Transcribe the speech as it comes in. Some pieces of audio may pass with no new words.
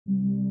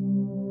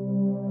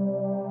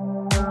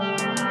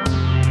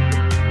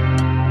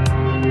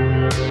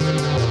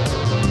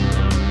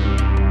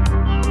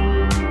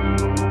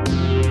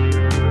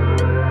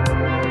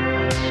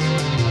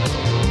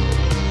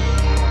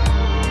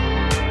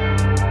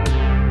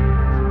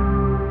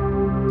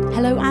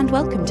Hello and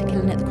welcome to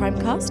Killing It the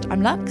Crimecast.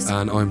 I'm Lux.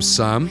 And I'm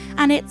Sam.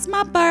 And it's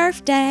my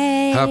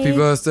birthday. Happy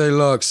birthday,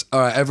 Lux. All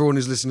right, everyone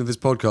who's listening to this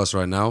podcast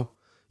right now,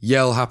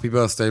 yell happy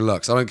birthday,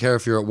 Lux. I don't care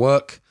if you're at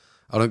work.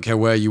 I don't care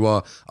where you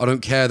are. I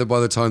don't care that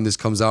by the time this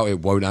comes out, it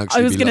won't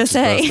actually be Lux's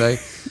birthday.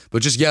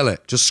 But just yell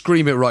it. Just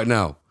scream it right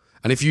now.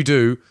 And if you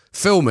do,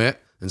 film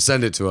it and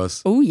send it to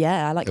us. Oh,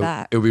 yeah, I like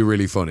that. It'll be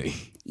really funny.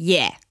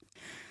 Yeah.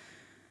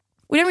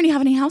 We don't really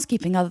have any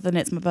housekeeping other than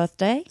it's my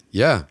birthday.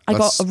 Yeah. I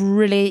got a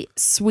really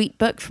sweet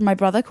book from my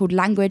brother called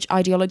Language,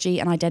 Ideology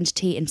and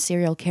Identity in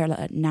Serial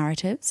Killer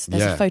Narratives.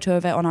 There's a photo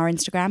of it on our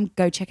Instagram.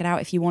 Go check it out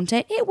if you want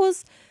it. It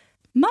was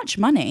much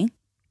money.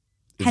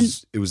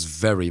 It was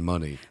very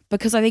money.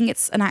 Because I think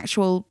it's an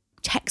actual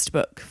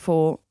textbook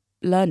for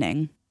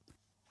learning.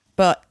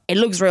 But it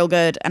looks real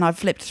good and I've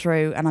flipped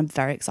through and I'm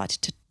very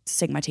excited to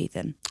sink my teeth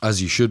in.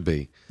 As you should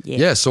be.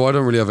 Yeah, so I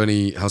don't really have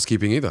any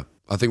housekeeping either.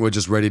 I think we're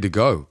just ready to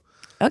go.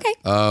 Okay.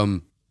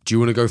 Do you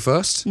want to go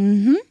first?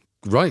 Mm-hmm.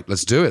 Right,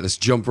 let's do it. Let's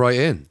jump right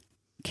in.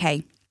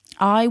 Okay.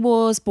 I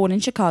was born in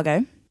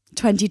Chicago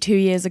 22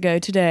 years ago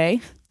today.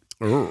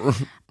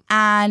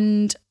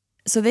 And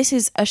so this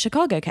is a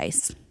Chicago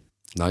case.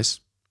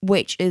 Nice.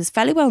 Which is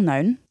fairly well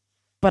known,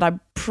 but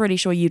I'm pretty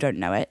sure you don't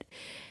know it.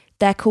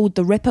 They're called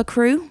the Ripper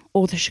Crew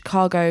or the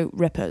Chicago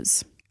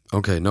Rippers.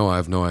 Okay, no, I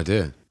have no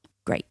idea.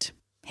 Great.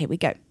 Here we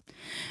go.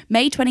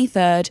 May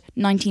 23rd,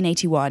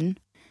 1981.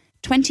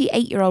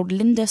 28-year-old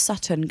Linda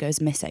Sutton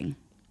goes missing.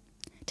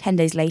 10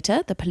 days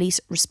later, the police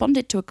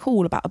responded to a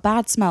call about a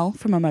bad smell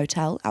from a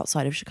motel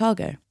outside of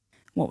Chicago.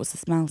 What was the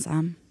smell,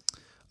 Sam?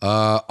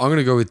 I'm going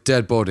to go with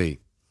dead body.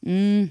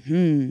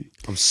 Mm-hmm.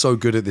 I'm so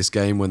good at this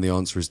game when the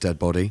answer is dead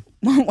body.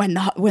 when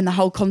the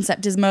whole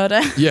concept is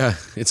murder. Yeah,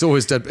 it's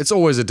always dead. It's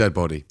always a dead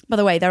body. By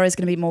the way, there is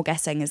going to be more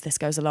guessing as this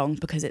goes along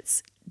because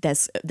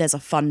there's a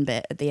fun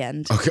bit at the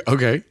end.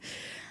 Okay.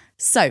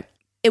 So,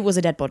 it was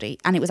a dead body,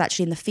 and it was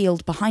actually in the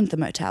field behind the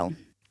motel.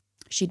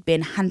 She'd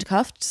been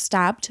handcuffed,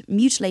 stabbed,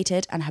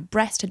 mutilated, and her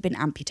breast had been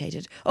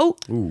amputated. Oh,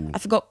 ooh. I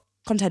forgot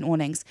content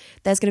warnings.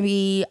 There's going to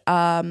be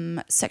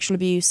sexual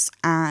abuse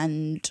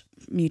and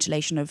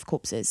mutilation of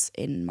corpses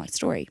in my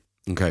story.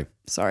 Okay.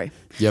 Sorry.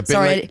 Yeah,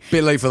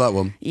 bit late for that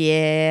one.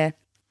 Yeah.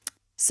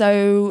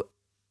 So,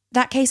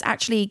 that case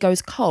actually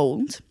goes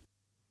cold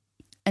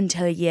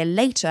until a year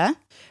later,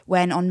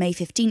 when on May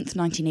 15th,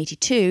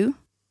 1982,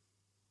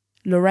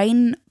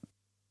 Lorraine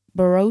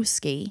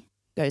Borowski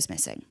goes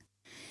missing.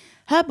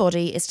 Her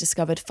body is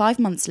discovered 5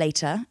 months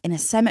later in a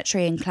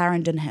cemetery in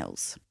Clarendon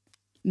Hills.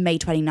 May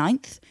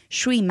 29th,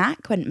 Shui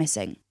Mack went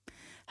missing.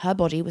 Her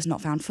body was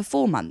not found for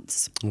 4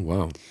 months. Oh,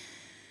 wow.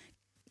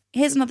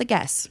 Here's another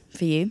guess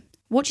for you.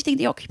 What do you think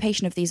the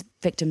occupation of these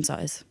victims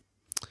is?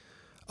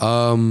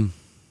 I'm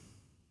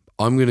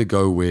going to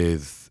go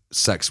with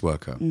sex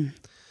worker,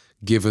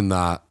 given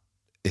that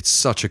it's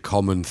such a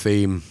common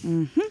theme.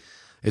 Mm-hmm.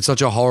 It's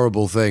such a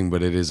horrible thing,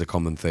 but it is a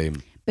common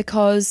theme.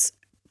 Because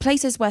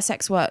places where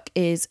sex work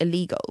is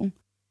illegal,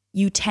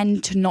 you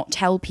tend to not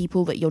tell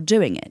people that you're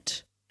doing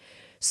it.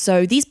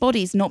 So these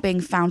bodies not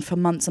being found for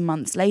months and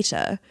months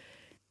later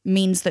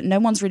means that no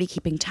one's really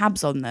keeping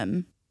tabs on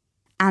them.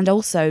 And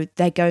also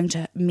they're going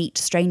to meet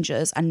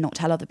strangers and not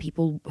tell other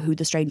people who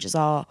the strangers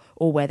are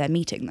or where they're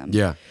meeting them.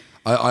 Yeah.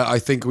 I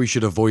think we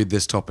should avoid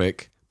this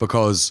topic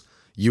because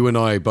you and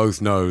I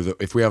both know that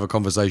if we have a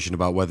conversation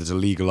about whether to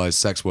legalize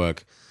sex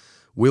work,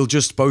 we'll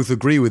just both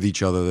agree with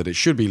each other that it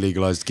should be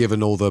legalized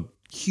given all the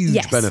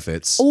huge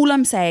benefits. All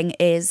I'm saying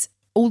is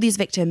all these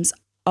victims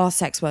are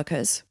sex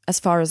workers, as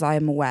far as I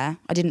am aware.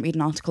 I didn't read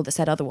an article that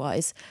said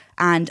otherwise.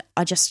 And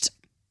I just,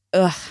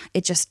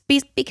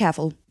 be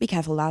careful. Be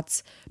careful,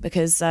 lads.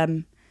 Because,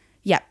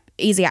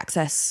 easy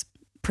access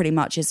pretty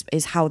much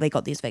is how they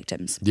got these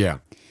victims. Yeah.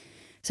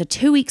 So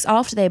 2 weeks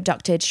after they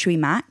abducted Shui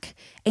Mack,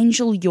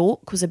 Angel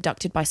York was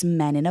abducted by some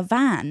men in a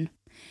van.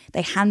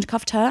 They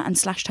handcuffed her and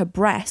slashed her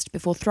breast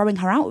before throwing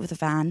her out of the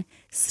van,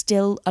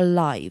 still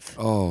alive.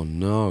 Oh,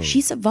 no. She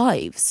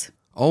survives.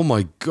 Oh,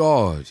 my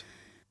God.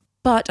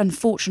 But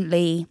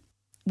unfortunately,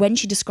 when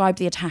she described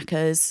the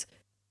attackers,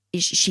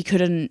 she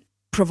couldn't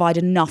provide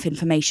enough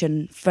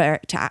information for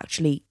it to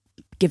actually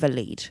give a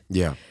lead.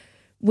 Yeah.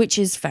 Which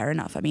is fair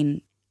enough. I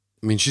mean,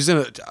 she's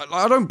in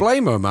I don't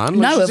blame her, man.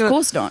 No, of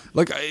course not.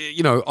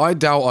 I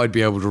doubt I'd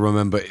be able to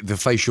remember the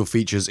facial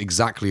features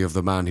exactly of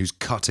the man who's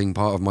cutting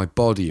part of my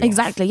body off.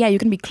 Exactly, yeah. You're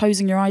going to be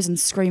closing your eyes and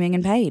screaming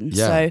in pain.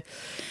 Yeah.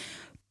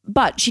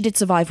 But she did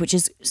survive, which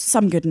is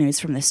some good news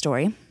from this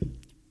story.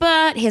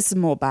 But here's some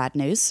more bad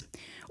news.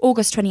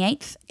 August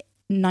 28th,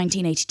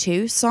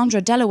 1982,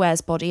 Sandra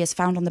Delaware's body is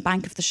found on the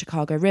bank of the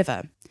Chicago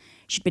River.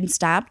 She'd been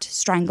stabbed,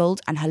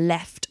 strangled, and her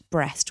left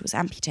breast was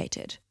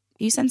amputated.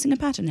 Are you sensing a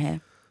pattern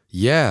here?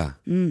 Yeah.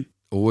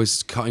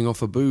 Always cutting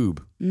off a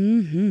boob.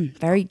 Mm-hmm.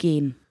 Very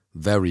keen.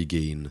 Very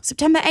keen.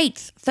 September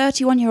 8th,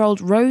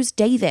 31-year-old Rose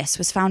Davis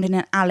was found in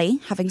an alley,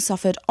 having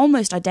suffered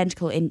almost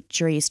identical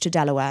injuries to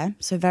Delaware.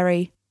 So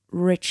very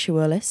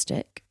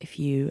ritualistic, if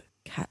you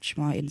catch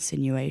my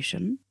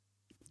insinuation.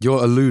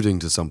 You're alluding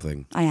to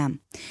something. I am.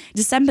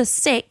 December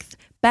 6th,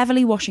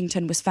 Beverly,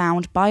 Washington was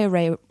found by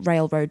a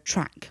railroad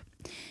track.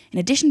 In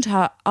addition to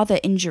her other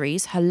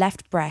injuries, her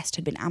left breast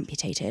had been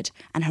amputated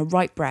and her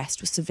right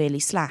breast was severely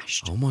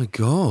slashed. Oh my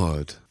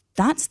God.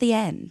 That's the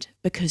end,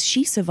 because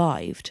she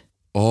survived.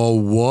 Oh,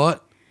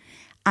 what?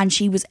 And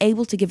she was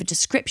able to give a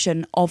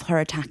description of her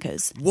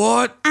attackers.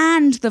 What?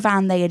 And the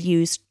van they had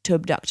used to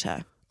abduct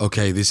her.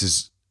 Okay, this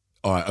is...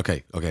 All right,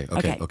 okay.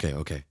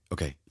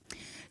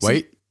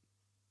 Wait.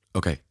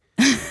 Okay.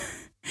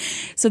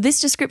 So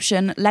this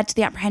description led to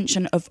the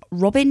apprehension of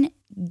Robin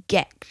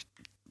Gecht.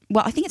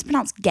 Well, I think it's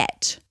pronounced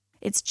Get.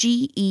 It's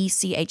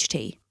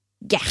Gecht.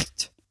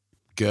 Gecht.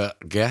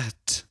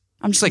 Get.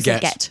 I'm just going to say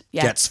Get.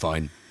 Yeah. Get's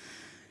fine.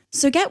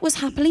 So Get was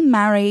happily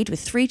married with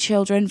 3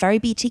 children, very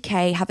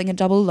BTK, having a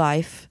double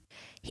life.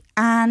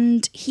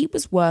 And he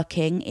was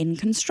working in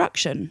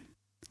construction.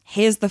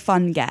 Here's the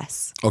fun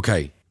guess.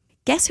 Okay.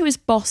 Guess who his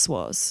boss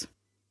was?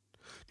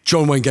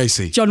 John Wayne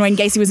Gacy. John Wayne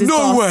Gacy was his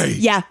boss. No way!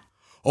 Yeah.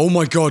 Oh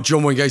my God,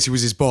 John Wayne Gacy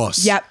was his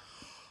boss. Yep.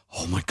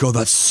 Oh my God,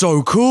 that's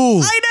so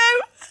cool. I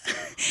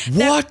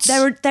know. What?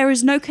 There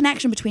is no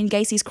connection between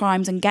Gacy's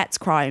crimes and Get's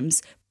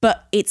crimes,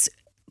 but it's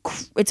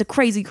a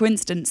crazy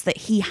coincidence that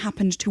he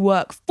happened to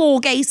work for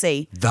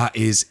Gacy. That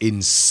is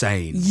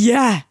insane.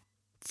 Yeah.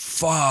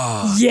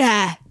 Fuck.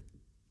 Yeah.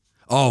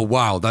 Oh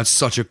wow, that's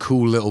such a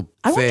cool little thing.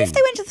 I wonder if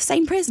they went to the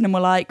same prison and were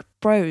like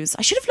bros.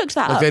 I should have looked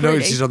that up. They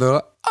noticed each other.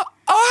 Like,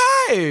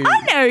 oh hey,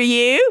 I know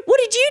you. What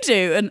did you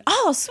do? And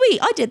oh sweet,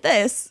 I did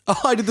this. Oh,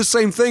 I did the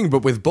same thing, but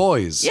with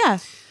boys. Yeah.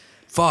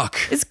 Fuck.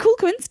 It's a cool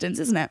coincidence,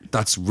 isn't it?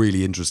 That's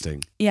really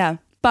interesting. Yeah.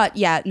 But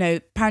yeah, no,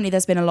 apparently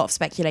there's been a lot of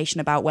speculation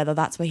about whether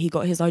that's where he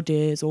got his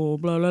ideas or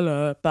blah, blah,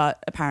 blah.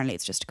 But apparently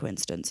it's just a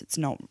coincidence. It's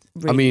not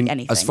really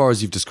anything. As far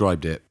as you've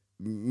described it,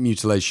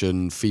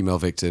 mutilation, female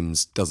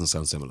victims, doesn't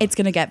sound similar. It's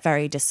going to get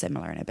very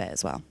dissimilar in a bit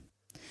as well.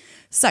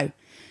 So,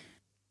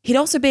 he'd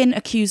also been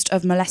accused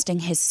of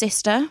molesting his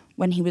sister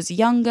when he was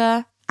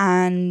younger,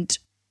 and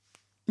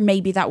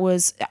maybe that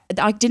was...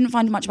 I didn't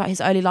find much about his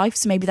early life,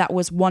 so maybe that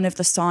was one of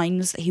the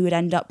signs that he would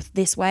end up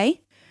this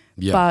way.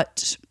 Yeah.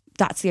 But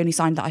that's the only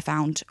sign that I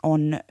found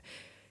on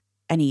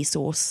any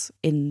source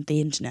in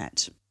the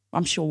internet.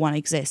 I'm sure one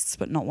exists,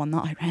 but not one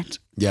that I read.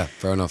 Yeah,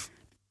 fair enough.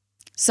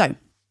 So,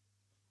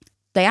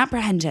 they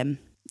apprehend him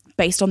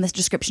based on this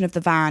description of the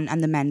van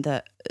and the men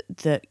that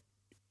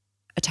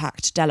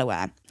attacked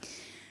Delaware.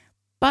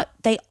 But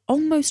they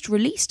almost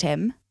released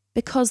him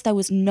because there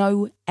was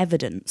no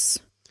evidence.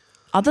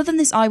 Other than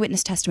this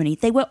eyewitness testimony,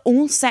 they were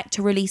all set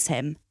to release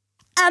him.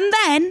 And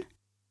then,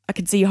 I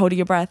can see you holding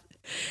your breath,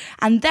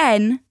 and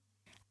then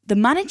the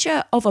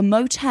manager of a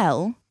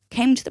motel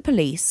came to the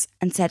police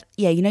and said,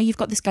 yeah, you know, you've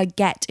got this guy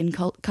Get in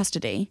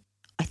custody.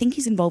 I think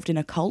he's involved in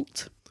a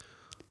cult.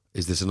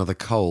 Is this another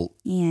cult?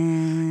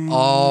 Yeah.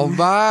 Oh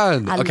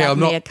man. Okay, I'm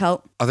not a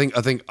cult. I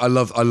think I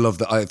love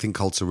that. I think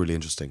cults are really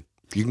interesting.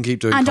 You can keep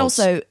doing and cults.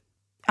 Also,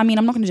 I mean,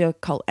 I'm not going to do a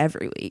cult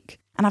every week.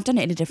 And I've done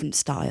it in a different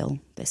style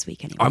this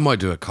week anyway. I might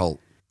do a cult.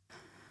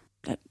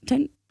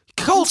 Don't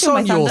Cults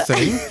aren't your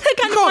thing. They're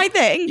kind of my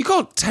thing. You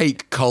can't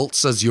take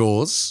cults as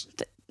yours.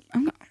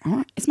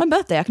 It's my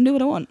birthday. I can do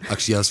what I want.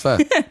 Actually, that's fair.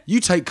 You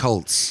take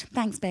cults.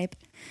 Thanks, babe.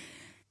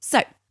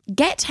 So,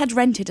 Get had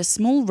rented a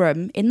small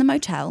room in the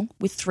motel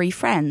with 3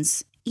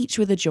 friends, each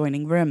with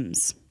adjoining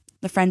rooms.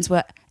 The friends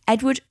were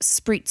Edward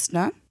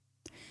Spritzner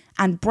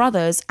and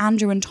brothers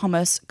Andrew and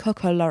Thomas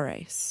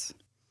Kokolores.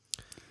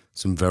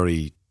 Some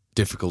very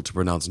difficult to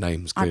pronounce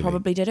names, clearly. I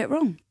probably did it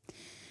wrong.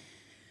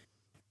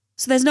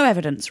 So there's no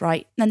evidence,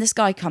 right? Then this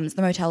guy comes,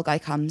 the motel guy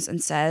comes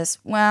and says,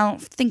 well, I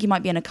think you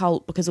might be in a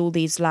cult because all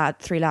these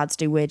 3 lads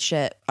do weird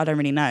shit. I don't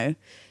really know.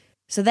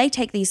 So they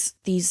take these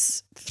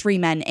 3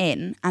 men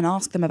in and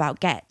ask them about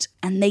Get,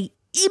 and they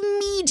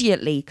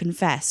immediately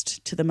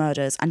confessed to the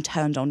murders and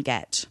turned on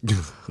Get.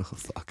 Oh,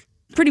 fuck.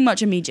 Pretty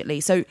much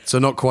immediately. So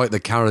not quite the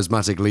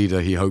charismatic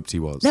leader he hoped he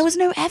was. There was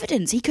no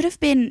evidence. He could have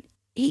been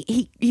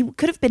he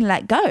could have been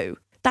let go.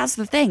 That's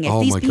the thing.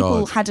 If these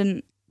people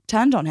hadn't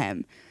turned on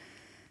him.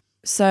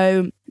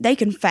 So they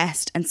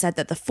confessed and said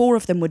that the 4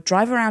 of them would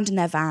drive around in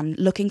their van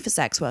looking for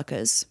sex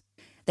workers.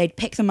 They'd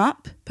pick them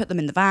up, put them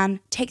in the van,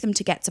 take them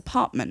to Get's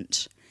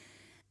apartment.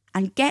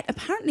 And Get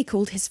apparently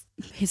called his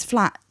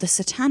flat the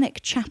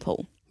Satanic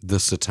Chapel. The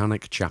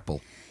Satanic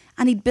Chapel.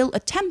 And he'd built a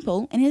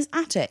temple in his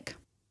attic.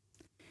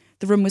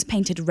 The room was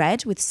painted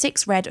red with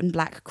 6 red and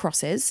black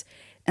crosses.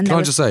 And Can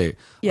I just say,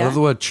 yeah? I love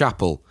the word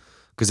chapel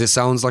because it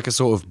sounds like a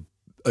sort of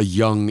a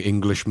young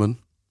Englishman.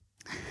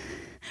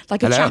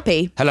 Like a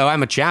chappie. Hello,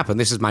 I'm a chap, and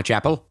this is my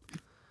chapel.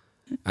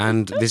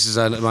 And this is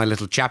my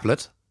little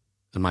chaplet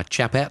and my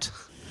chapette.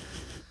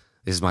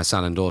 This is my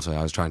son and daughter.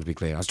 I was trying to be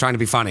clear. I was trying to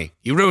be funny.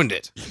 You ruined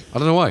it. I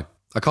don't know why.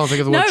 I can't think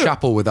of the word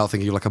chapel without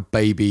thinking of like a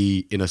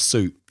baby in a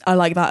suit. I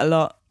like that a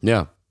lot.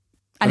 Yeah.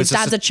 And his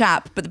dad's a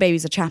chap, but the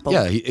baby's a chapel.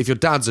 Yeah, if your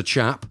dad's a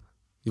chap,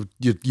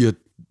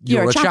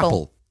 you're a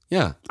chapel.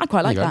 Yeah. I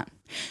quite like that.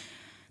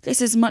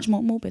 This is much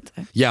more morbid,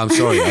 though. Yeah, I'm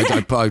sorry.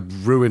 I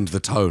ruined the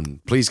tone.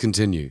 Please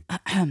continue.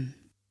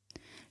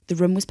 The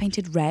room was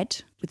painted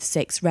red with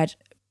 6 white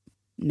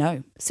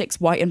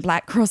and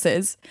black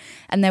crosses.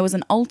 And there was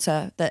an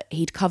altar that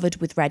he'd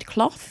covered with red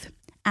cloth.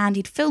 And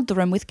he'd filled the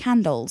room with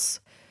candles.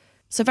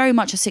 So very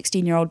much a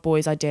 16-year-old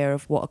boy's idea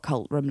of what a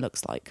cult room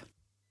looks like.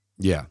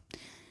 Yeah.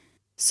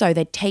 So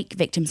they'd take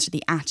victims to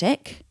the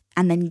attic,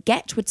 and then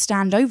Gett would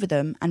stand over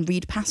them and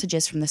read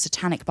passages from the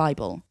Satanic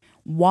Bible,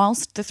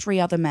 whilst the 3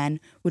 other men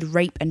would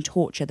rape and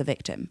torture the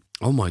victim.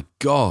 Oh my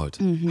God.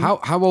 Mm-hmm.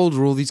 How old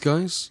are all these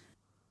guys?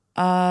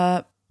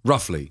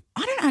 Roughly.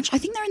 I don't actually. I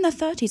think they're in their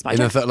 30s, but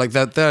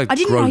they're I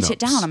didn't grown-ups. write it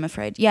down, I'm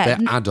afraid. Yeah,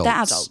 They're adults.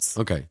 They're adults.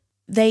 Okay.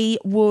 They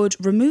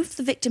would remove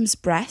the victim's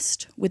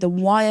breast with a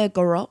wire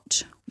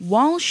garrote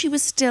while she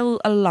was still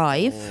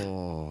alive,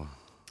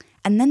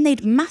 and then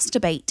they'd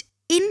masturbate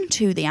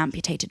into the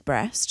amputated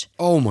breast.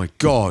 Oh my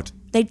God.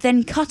 They'd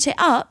then cut it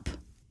up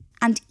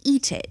and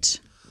eat it.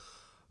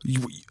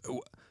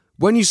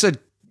 When you said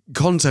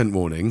content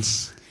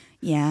warnings,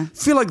 Yeah. I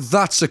feel like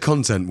that's a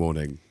content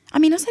warning. I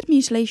mean, I said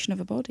mutilation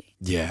of a body.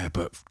 Yeah,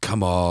 but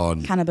come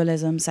on.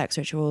 Cannibalism, sex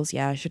rituals.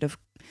 Yeah, I should have.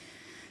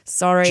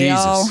 Sorry,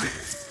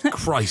 Jesus y'all.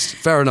 Christ.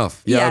 Fair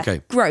enough. Yeah,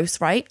 okay.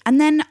 Gross, right? And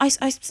then I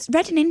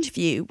read an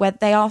interview where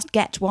they asked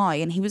Gett why,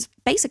 and his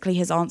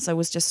answer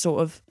was just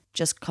sort of,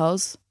 just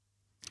 'cause.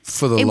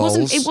 For the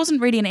lols. It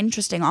wasn't really an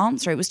interesting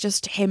answer. It was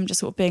just him just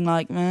sort of being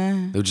like,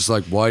 meh. They were just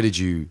like, why did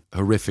you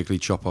horrifically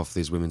chop off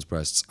these women's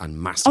breasts and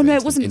masturbate? Oh no,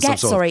 it wasn't in some Gett,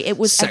 sort of sorry. It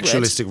was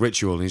sexualistic Edward.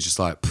 ritual. And he's just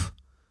like,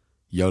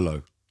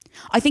 YOLO.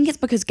 I think it's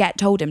because Gett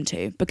told him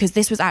to, because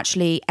this was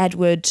actually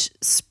Edward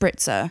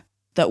Spritzer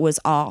that was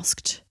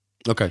asked.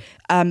 Okay.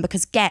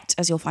 Because Gett,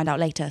 as you'll find out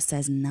later,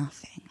 says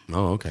nothing.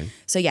 Oh, okay.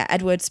 So yeah,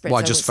 Edward Spritzer. Well,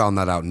 I just found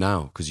that out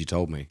now because you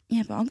told me.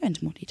 Yeah, but I'll go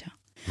into more detail.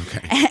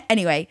 Okay.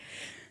 Anyway,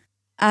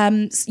 so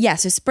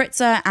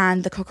Spritzer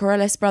and the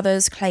Kokorellis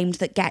brothers claimed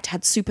that Gett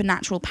had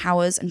supernatural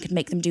powers and could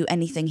make them do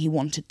anything he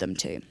wanted them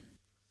to.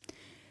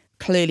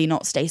 Clearly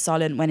not stay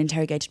silent when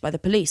interrogated by the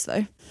police,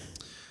 though.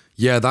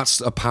 Yeah, that's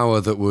a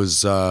power that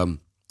was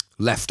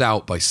left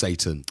out by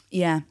Satan.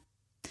 Yeah.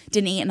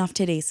 Didn't eat enough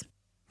titties.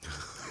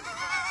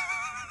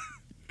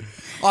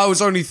 I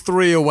was only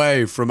 3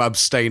 away from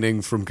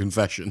abstaining from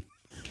confession.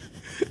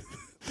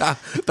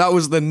 That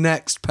was the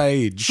next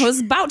page. I was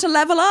about to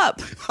level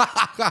up.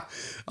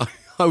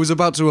 I was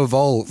about to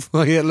evolve.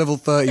 I hit level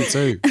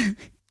 32.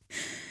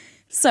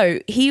 So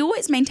he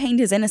always maintained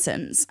his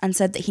innocence and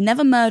said that he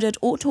never murdered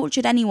or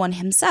tortured anyone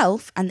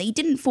himself and that he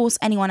didn't force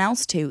anyone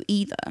else to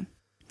either.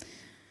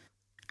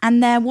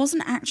 And there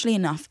wasn't actually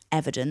enough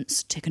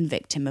evidence to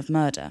convict him of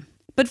murder.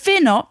 But fear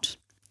not,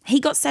 he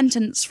got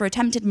sentenced for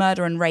attempted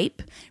murder and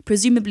rape,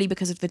 presumably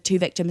because of the 2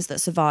 victims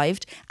that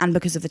survived and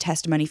because of the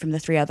testimony from the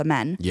 3 other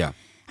men. Yeah.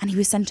 And he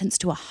was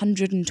sentenced to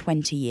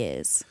 120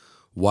 years.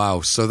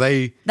 Wow. So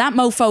that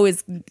mofo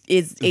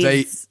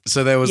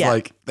there was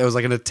yeah. there was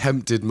an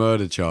attempted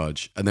murder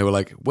charge, and they were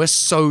like, we're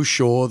so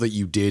sure that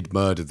you did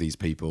murder these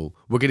people.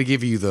 We're going to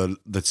give you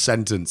the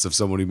sentence of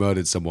someone who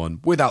murdered someone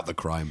without the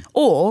crime.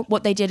 Or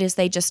what they did is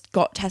they just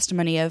got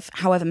testimony of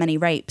however many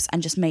rapes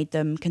and just made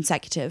them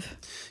consecutive.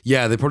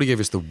 Yeah, they probably gave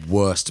us the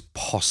worst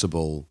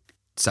possible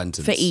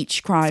sentence. For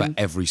each crime. For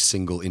every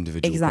single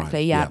individual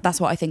Exactly, crime. yeah. That's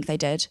what I think they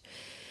did.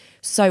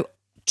 So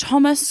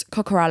Thomas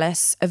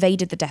Kokorellis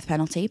evaded the death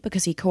penalty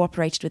because he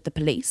cooperated with the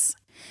police.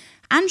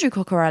 Andrew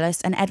Kokorellis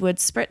and Edward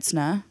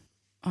Spritzner,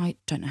 I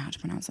don't know how to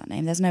pronounce that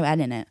name, there's no N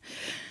in it.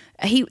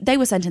 They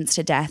were sentenced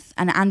to death,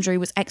 and Andrew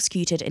was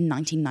executed in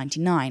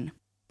 1999.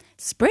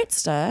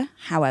 Spritzer,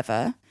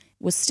 however,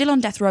 was still on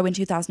death row in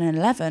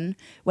 2011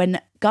 when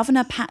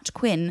Governor Pat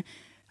Quinn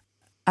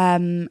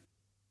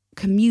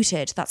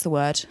commuted, that's the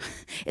word.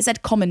 It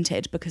said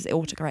commented because it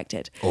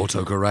autocorrected.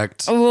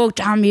 Autocorrect. Oh,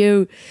 damn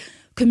you.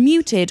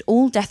 Commuted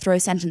all death row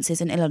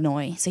sentences in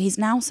Illinois, so he's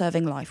now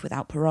serving life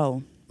without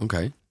parole.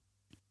 Okay.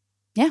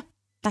 Yeah,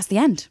 that's the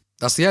end.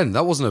 That's the end.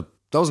 That wasn't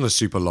a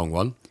super long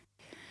one.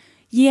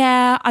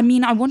 Yeah, I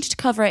mean, I wanted to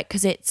cover it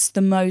because it's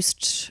the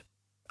most,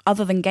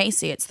 other than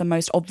Gacy, it's the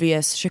most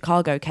obvious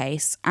Chicago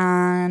case,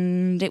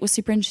 and it was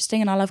super interesting,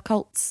 and I love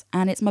cults,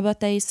 and it's my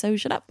birthday, so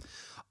shut up.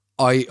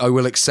 I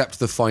will accept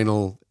the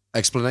final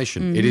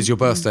explanation. Mm-hmm. It is your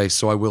birthday,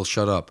 so I will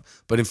shut up.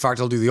 But in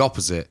fact, I'll do the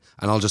opposite,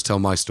 and I'll just tell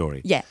my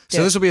story. Yeah.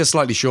 So this will be a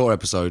slightly short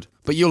episode,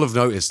 but you'll have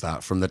noticed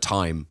that from the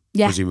time,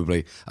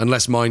 presumably,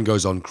 unless mine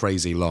goes on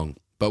crazy long.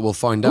 But we'll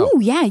find out. Oh,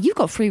 yeah, you've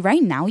got free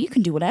reign now. You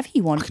can do whatever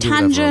you want. do whatever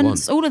I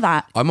Tangents, want. all of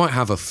that. I might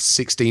have a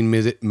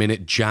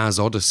 16-minute jazz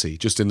odyssey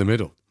just in the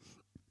middle.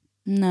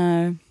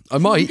 No. I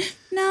might.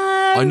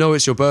 No. I know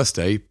it's your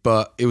birthday,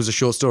 but it was a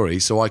short story,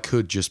 so I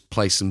could just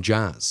play some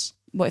jazz.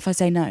 What if I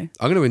say no? I'm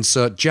going to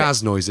insert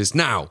jazz noises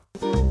now.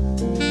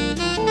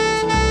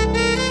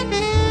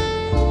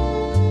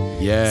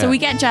 Yeah. So we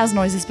get jazz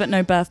noises, but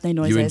no birthday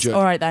noises. enjoy-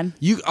 All right, then.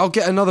 I'll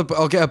get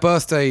a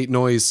birthday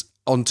noise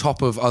on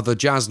top of other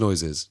jazz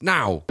noises.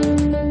 Now.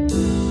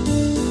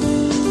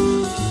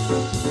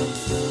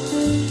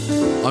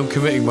 I'm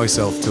committing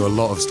myself to a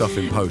lot of stuff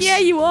in post. Yeah,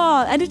 you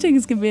are. Editing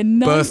is going to be a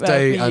nightmare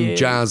Birthday for and you.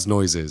 jazz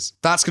noises.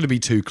 That's going to be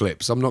 2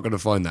 clips. I'm not going to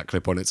find that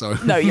clip on its own.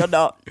 No, you're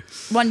not.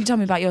 Why don't you tell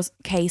me about your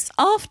case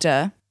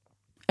after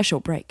a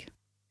short break?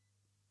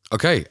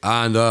 Okay,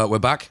 and we're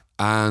back,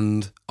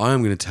 and I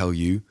am going to tell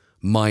you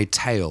my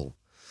tale.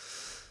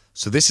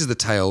 So this is the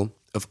tale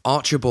of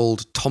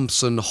Archibald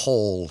Thompson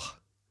Hall.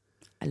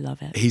 I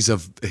love it. Is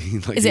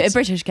it a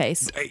British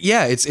case?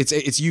 Yeah, it's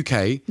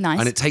UK. Nice.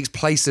 And it takes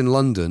place in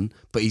London,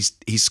 but he's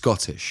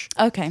Scottish.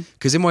 Okay.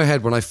 Because in my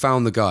head, when I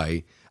found the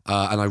guy,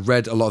 and I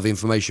read a lot of the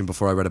information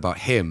before I read about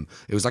him,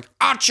 it was like,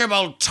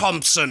 Archibald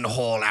Thompson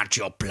Hall at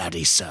your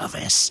bloody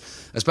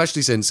service.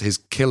 Especially since his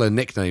killer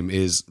nickname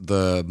is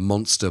the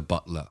Monster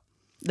Butler.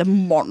 The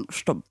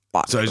Monster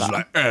Butler. So he's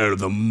like, oh,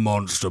 the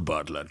Monster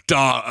Butler.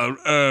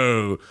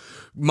 Oh,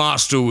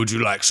 Master, would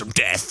you like some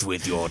death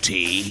with your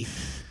tea?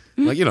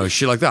 Like,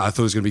 shit like that. I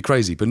thought it was going to be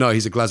crazy. But no,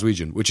 he's a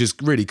Glaswegian, which is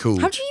really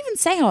cool. How do you even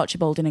say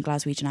Archibald in a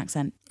Glaswegian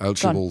accent?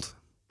 Archibald.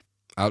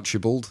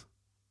 Archibald?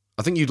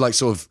 I think you'd like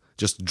sort of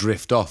just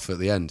drift off at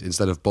the end.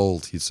 Instead of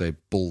bald, you'd say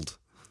bald.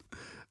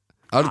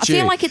 Archie. I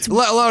feel like it's...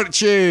 Little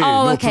Archie.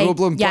 Oh, no okay.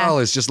 problem, Yeah, pal.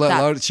 It's just little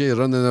that. Archie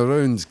running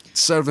around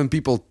serving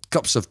people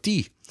cups of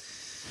tea.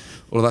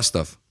 All of that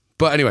stuff.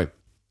 But anyway,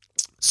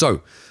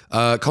 so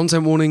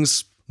content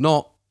warnings,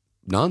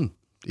 none.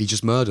 He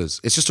just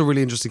murders. It's just a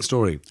really interesting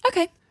story.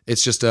 Okay.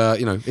 It's just,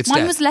 it's Mine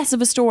death. was less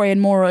of a story and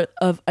more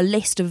of a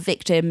list of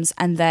victims,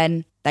 and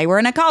then they were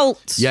in a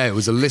cult. Yeah, it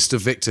was a list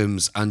of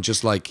victims and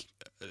just like,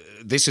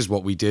 this is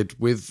what we did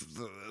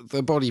with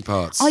the body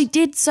parts. I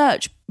did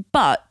search,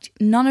 but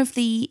none of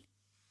the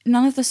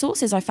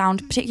sources I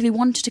found particularly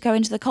wanted to go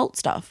into the cult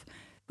stuff,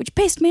 which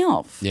pissed me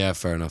off. Yeah,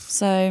 fair enough.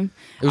 So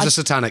It was a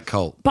satanic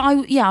cult. But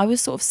I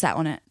was sort of set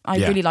on it. I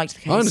really liked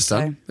the case. I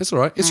understand. So. It's all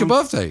right. It's your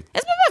birthday.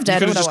 It's my birthday. You I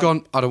could don't have just know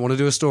what- gone, I don't want to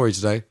do a story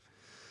today.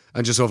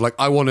 And just sort of like,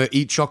 I want to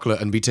eat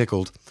chocolate and be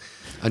tickled.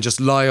 And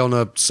just lie on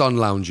a sun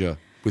lounger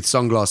with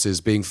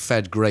sunglasses being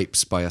fed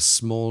grapes by a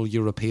small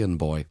European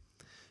boy.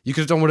 You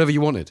could have done whatever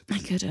you wanted. I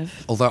could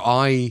have. Although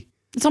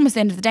It's almost the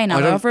end of the day now,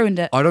 though. I've ruined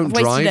it. I don't I've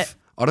wasted drive. it.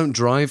 I don't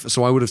drive,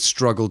 so I would have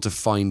struggled to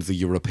find the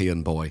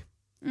European boy.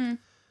 I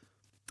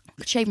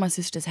could shave my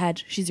sister's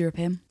head. She's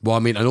European. Well, I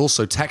mean, and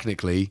also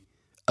technically,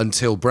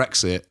 until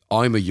Brexit,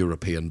 I'm a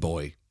European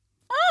boy.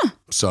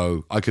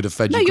 So I could have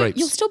fed you grapes.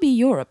 You'll still be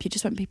Europe. You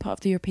just won't be part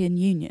of the European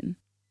Union.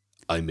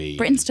 I mean,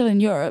 Britain's still in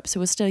Europe,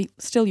 so we're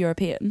still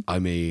European. I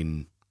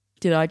mean,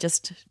 Did I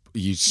just...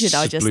 you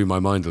just blew my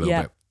mind a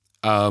little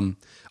bit.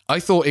 I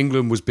thought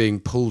England was being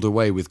pulled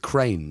away with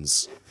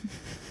cranes.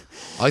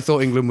 I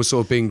thought England was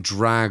sort of being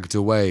dragged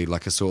away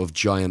like a sort of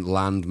giant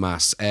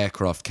landmass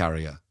aircraft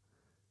carrier,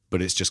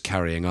 but it's just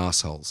carrying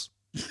arseholes.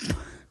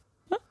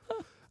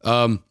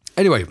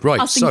 Anyway, right.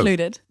 Us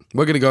included.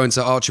 We're going to go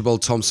into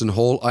Archibald Thompson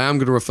Hall. I am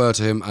going to refer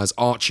to him as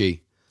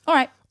Archie All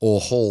right. or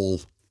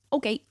Hall,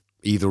 Okay.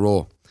 either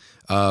or.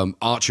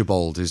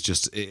 Archibald is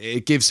just,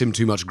 it gives him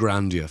too much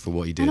grandeur for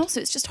what he did. And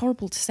also, it's just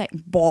horrible to say.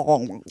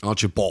 Bong.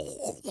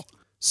 Archibald.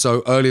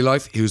 So, early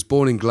life, he was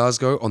born in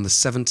Glasgow on the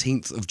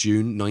 17th of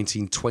June,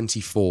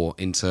 1924,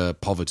 into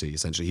poverty,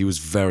 essentially. He was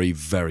very,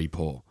 very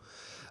poor.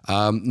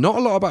 Not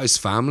a lot about his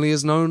family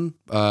is known,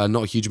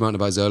 not a huge amount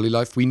about his early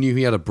life. We knew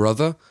he had a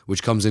brother,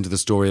 which comes into the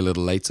story a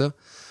little later.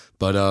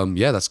 But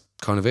that's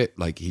kind of it.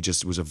 Like, he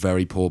just was a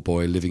very poor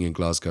boy living in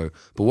Glasgow.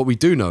 But what we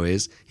do know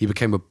is he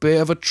became a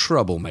bit of a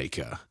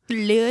troublemaker.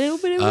 Little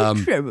bit of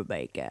a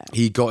troublemaker.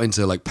 He got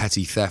into like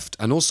petty theft,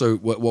 and also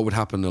what would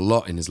happen a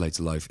lot in his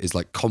later life is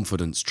like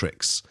confidence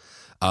tricks.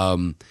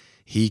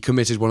 He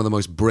committed one of the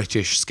most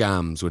British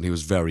scams when he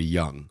was very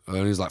young.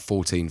 When he was like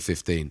 14,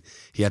 15.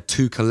 He had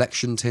 2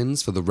 collection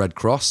tins for the Red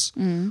Cross,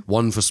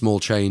 one for small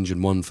change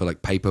and one for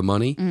like paper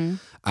money.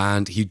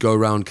 And he'd go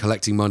around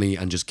collecting money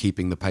and just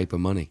keeping the paper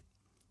money.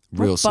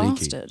 Real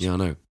sneaky. Bastard. Yeah, I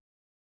know.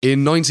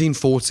 In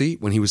 1940,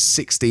 when he was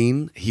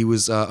 16, he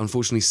was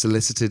unfortunately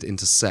solicited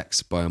into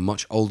sex by a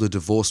much older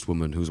divorced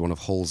woman who was one of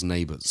Hall's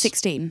neighbours.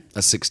 16.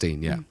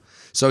 16, yeah.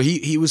 So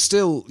he was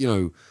still,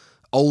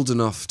 old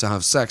enough to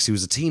have sex. He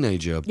was a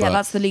teenager. Yeah, but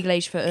that's the legal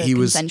age for he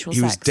consensual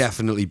was sex.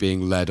 definitely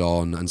being led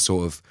on and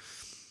sort of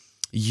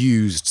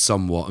used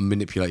somewhat and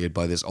manipulated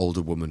by this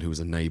older woman who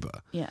was a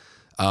neighbour. Yeah.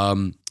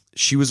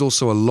 She was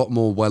also a lot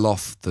more well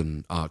off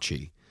than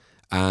Archie.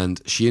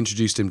 And she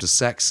introduced him to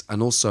sex,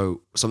 and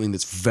also something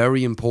that's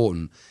very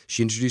important,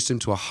 she introduced him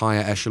to a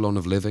higher echelon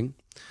of living,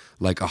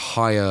 like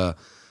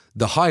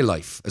the high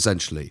life,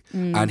 essentially.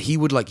 And he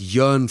would like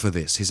yearn for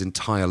this his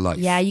entire life.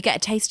 Yeah, you get a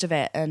taste of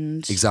it, and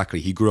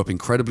Exactly. He grew up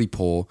incredibly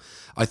poor.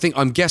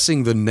 I'm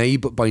guessing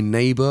by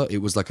neighbor,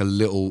 it was like a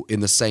little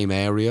in the same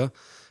area,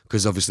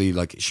 because obviously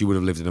like she would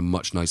have lived in a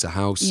much nicer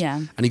house. Yeah.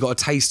 And he got a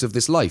taste of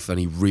this life, and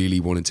he really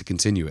wanted to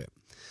continue it.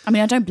 I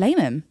mean, I don't blame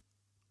him.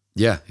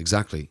 Yeah,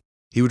 exactly.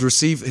 He would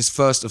receive his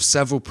first of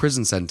several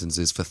prison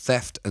sentences for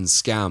theft and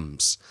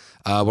scams.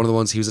 One of the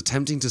ones, he was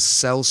attempting to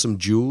sell some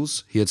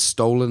jewels he had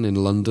stolen in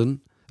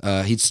London.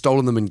 He'd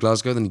stolen them in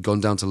Glasgow, then he'd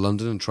gone down to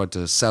London and tried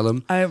to sell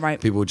them. Oh,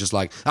 right. People were just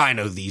like, I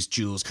know these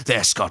jewels,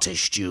 they're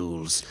Scottish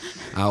jewels,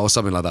 or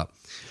something like that.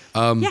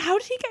 Yeah, how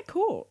did he get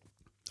caught?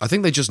 I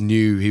think they just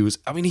knew he was,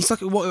 he's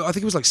like, I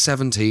think he was like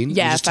 17.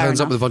 Yeah, He just fair turns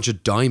up enough. with a bunch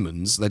of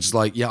diamonds. They're just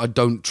like, yeah, I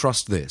don't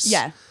trust this.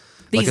 Yeah.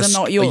 These Like are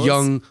not yours. A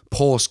young,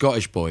 poor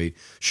Scottish boy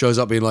shows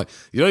up being like,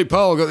 you know,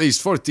 pal, I got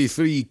these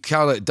 43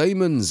 carat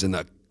diamonds in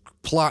that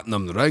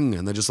platinum ring.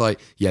 And they're just like,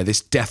 yeah, this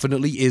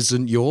definitely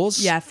isn't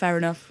yours. Yeah, fair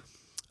enough.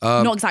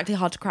 Not exactly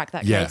hard to crack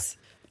that yeah. case.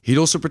 He'd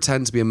also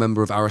pretend to be a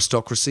member of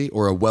aristocracy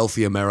or a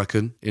wealthy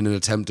American in an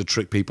attempt to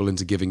trick people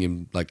into giving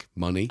him like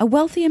money. A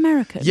wealthy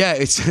American? Yeah,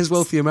 it says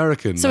wealthy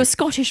American. So a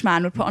Scottish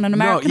man would put on an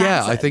American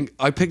accent?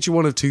 I picture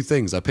one of two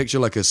things. I picture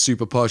like a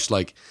super posh,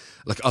 like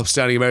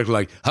upstanding American,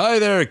 like, "Hi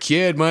there,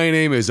 kid. My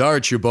name is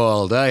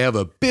Archibald. I have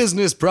a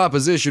business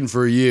proposition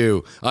for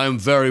you. I'm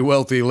very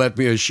wealthy, let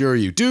me assure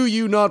you. Do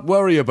you not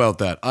worry about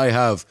that. I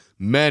have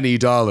many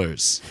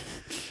dollars.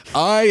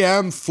 I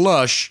am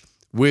flush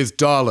with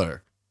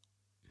dollar.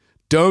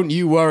 Don't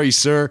you worry,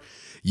 sir.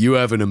 You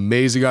have an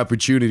amazing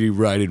opportunity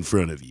right in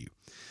front of you."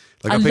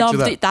 Like, I love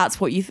that.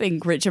 That's what you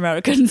think, rich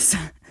Americans.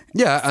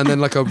 Yeah, and then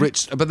like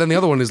but then the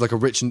other one is like a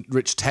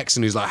rich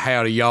Texan who's like,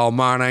 "Howdy, y'all.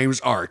 My name's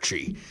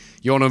Archie.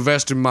 You want to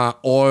invest in my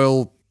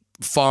oil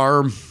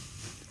farm?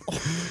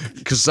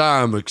 Because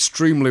I'm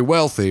extremely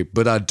wealthy,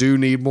 but I do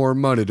need more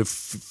money to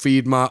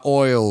feed my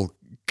oil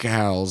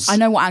cows." I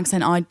know what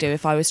accent I'd do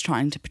if I was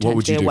trying to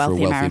pretend to be a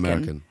wealthy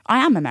American.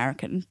 I am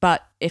American,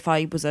 but if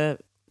I was an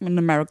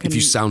American, if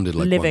you sounded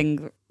like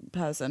living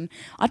person,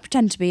 I'd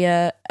pretend to be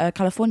a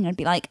Californian. I'd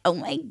be like, "Oh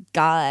my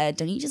God,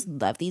 don't you just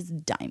love these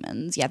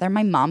diamonds? Yeah, they're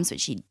my mom's, but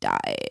she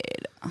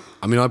died."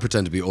 I mean, I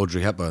pretend to be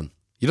Audrey Hepburn.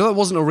 You know, that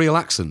wasn't a real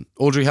accent.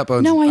 Audrey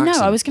Hepburn's No, I know.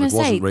 accent, I was going to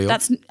say, real.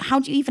 how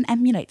do you even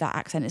emulate that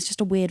accent? It's just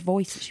a weird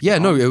voice. Yeah,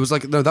 no, it was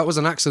like, no, that was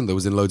an accent that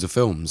was in loads of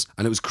films,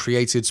 and it was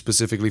created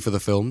specifically for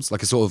the films,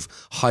 like a sort of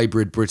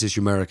hybrid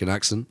British-American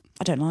accent.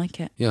 I don't like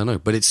it. Yeah, I know,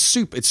 but it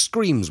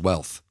screams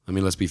wealth. I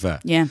mean, let's be fair.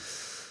 Yeah.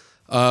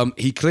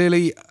 He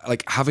clearly,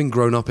 like, having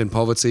grown up in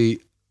poverty,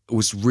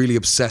 was really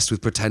obsessed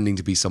with pretending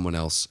to be someone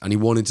else, and he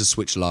wanted to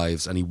switch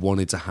lives, and he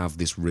wanted to have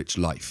this rich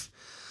life.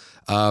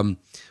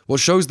 What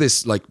shows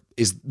this, like,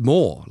 is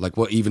more, like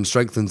what even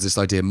strengthens this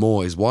idea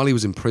more is while he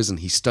was in prison,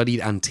 he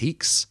studied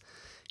antiques.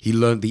 He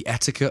learned the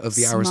etiquette of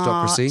the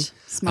aristocracy.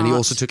 And he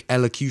also took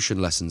elocution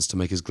lessons to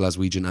make his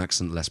Glaswegian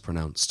accent less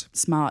pronounced.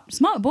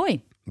 Smart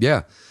boy.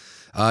 Yeah.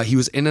 He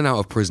was in and out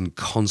of prison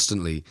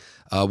constantly.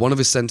 One of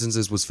his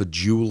sentences was for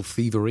jewel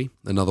thievery,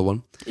 another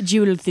one.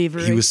 Jewel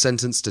thievery. He was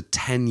sentenced to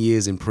 10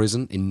 years in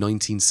prison in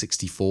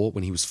 1964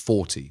 when he was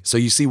 40. So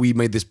you see, we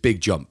made this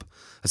big jump.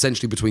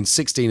 Essentially, between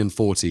 16 and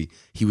 40,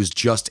 he was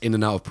just in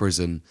and out of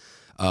prison,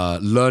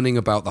 learning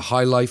about the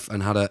high life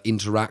and how to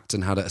interact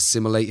and how to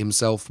assimilate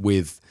himself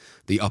with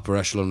the upper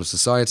echelon of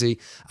society,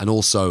 and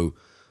also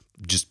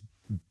just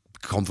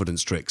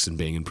confidence tricks and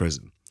being in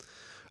prison.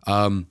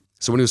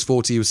 So when he was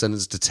 40, he was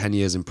sentenced to 10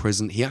 years in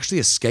prison. He actually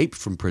escaped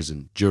from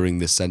prison during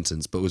this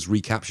sentence, but was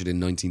recaptured in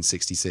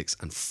 1966,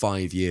 and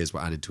 5 years were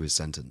added to his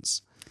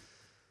sentence.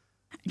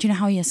 Do you know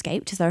how he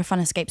escaped? Is there a fun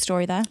escape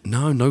story there?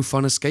 No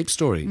fun escape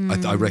story.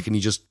 I reckon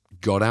he just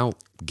got out.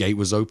 Gate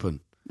was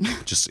open.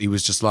 He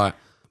was just like,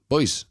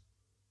 "Boys,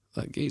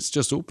 that gate's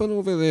just open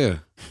over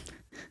there.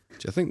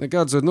 Do you think the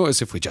guards would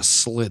notice if we just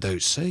slid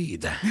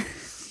outside?"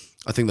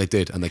 I think they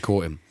did, and they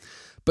caught him.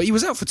 But he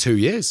was out for 2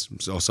 years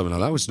or something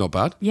like that, which is not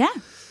bad. Yeah.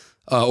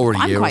 Or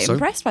a year or so. I'm quite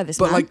impressed by this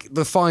But man. like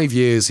the 5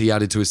 years he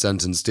added to his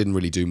sentence didn't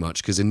really do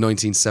much, because in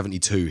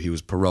 1972 he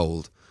was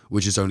paroled,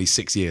 which is only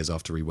 6 years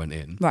after he went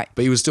in. Right.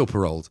 But he was still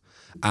paroled.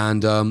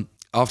 And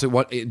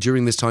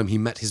during this time, he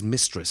met his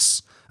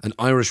mistress, an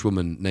Irish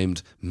woman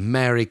named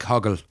Mary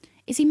Coggle.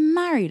 Is he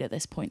married at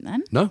this point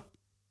then? No.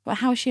 Well,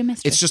 how is she a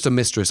mistress? It's just a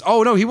mistress.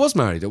 Oh, no, he was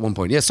married at one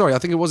point. Yeah, sorry, I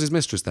think it was his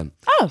mistress then.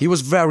 Oh. He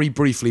was very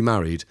briefly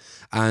married,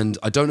 and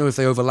I don't know if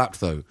they overlapped,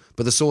 though,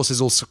 but the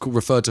sources also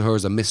referred to her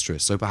as a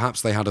mistress, so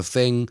perhaps they had a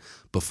thing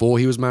before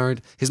he was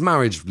married. His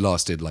marriage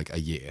lasted like a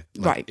year.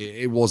 Right.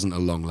 It wasn't a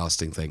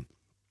long-lasting thing.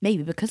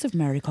 Maybe because of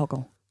Mary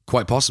Coggle.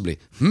 Quite possibly.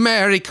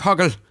 Mary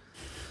Coggle!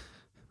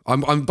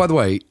 By the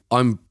way,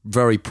 I'm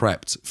very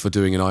prepped for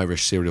doing an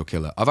Irish serial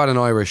killer. I've had an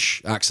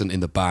Irish accent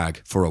in the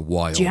bag for a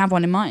while. Do you have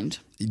one in mind?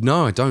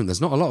 No, I don't.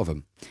 There's not a lot of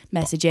them.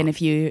 Message in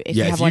if you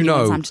have one you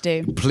want Sam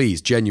to do.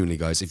 Please, genuinely,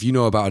 guys, if you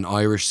know about an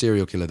Irish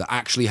serial killer that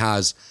actually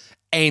has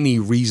any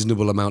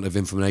reasonable amount of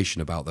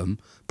information about them,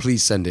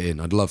 please send it in.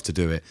 I'd love to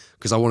do it,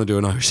 because I want to do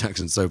an Irish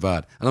accent so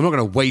bad. And I'm not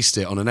going to waste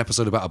it on an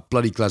episode about a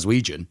bloody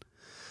Glaswegian.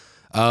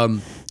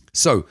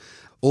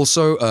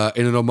 Also,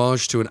 in an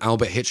homage to an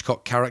Albert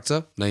Hitchcock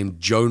character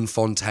named Joan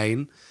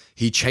Fontaine,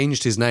 he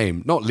changed his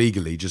name, not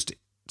legally, just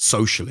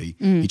socially.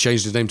 He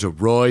changed his name to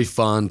Roy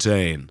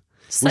Fontaine.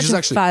 Such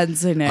a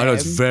fancy name. I know,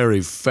 it's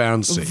very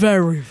fancy.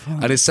 Very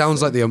fancy. And it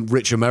sounds like the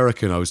rich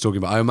American I was talking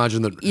about. I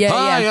imagine that,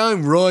 "Hi,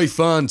 I'm Roy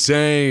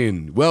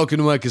Fontaine. Welcome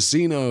to my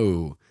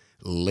casino,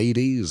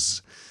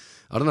 ladies."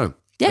 I don't know.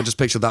 Yeah. I just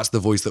picture that's the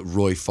voice that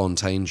Roy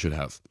Fontaine should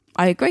have.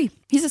 I agree.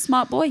 He's a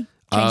smart boy.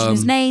 Changing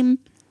his name.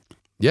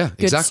 Yeah,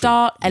 Good exactly.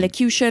 start,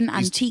 elocution,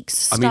 antiques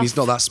stuff. I mean, he's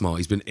not that smart.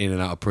 He's been in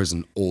and out of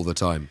prison all the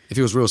time. If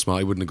he was real smart,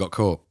 he wouldn't have got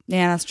caught.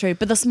 Yeah, that's true.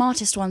 But the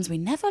smartest ones we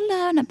never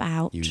learn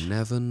about. You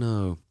never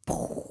know.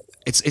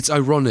 It's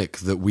ironic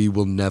that we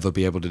will never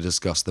be able to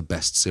discuss the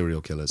best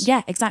serial killers.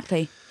 Yeah,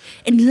 exactly.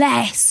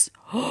 Unless,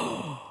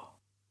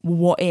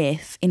 what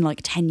if in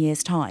like 10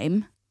 years'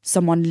 time,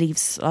 someone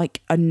leaves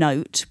like a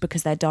note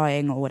because they're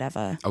dying or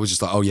whatever. I was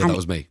just like, oh yeah, that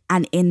was me.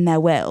 And in their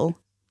will,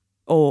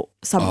 or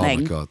something.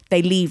 Oh my God.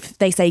 They leave,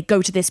 they say,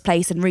 go to this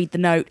place and read the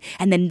note.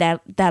 And then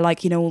they're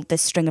like, all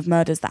this string of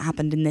murders that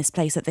happened in this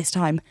place at this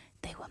time,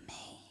 they were me.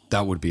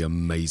 That would be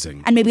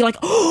amazing. And maybe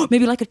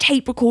like a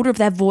tape recorder of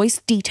their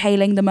voice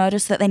detailing the murder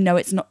so that they know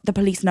it's not, the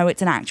police know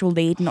it's an actual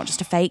lead, not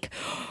just a fake.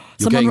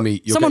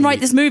 Someone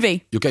write this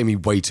movie. You're getting me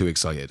way too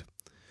excited.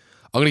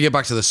 I'm going to get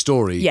back to the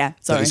story. Yeah,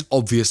 sorry. That is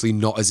obviously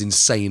not as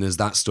insane as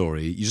that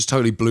story. You just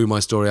totally blew my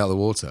story out of the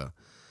water.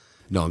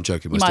 No, I'm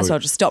joking. You might as well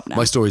just stop now.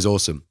 My story's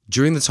awesome.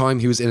 During the time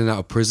he was in and out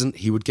of prison,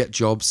 he would get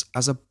jobs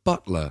as a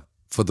butler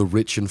for the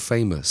rich and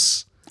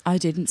famous. I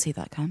didn't see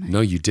that coming.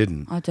 No, you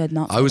didn't. I did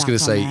not. I was going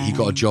to say he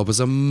got a job as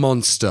a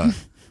monster.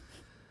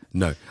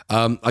 No.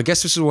 I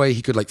guess this is a way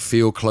he could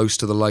feel close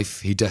to the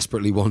life he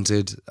desperately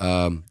wanted.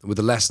 With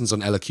the lessons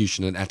on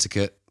elocution and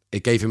etiquette,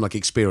 it gave him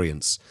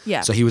experience.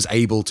 Yeah. So he was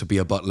able to be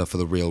a butler for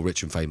the real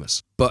rich and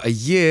famous. But a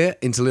year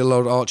into little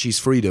old Archie's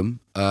freedom,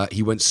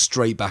 he went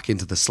straight back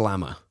into the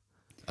slammer.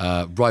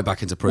 Right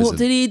back into prison. What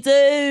did he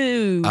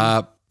do?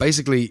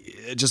 Basically,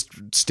 just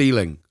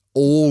stealing.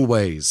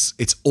 Always.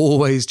 It's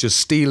always just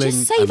stealing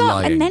just save and up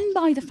lying. and then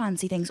buy the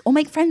fancy things. Or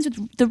make friends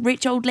with the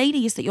rich old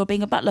ladies that you're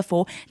being a butler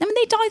for. Then when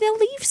they die, they'll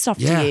leave stuff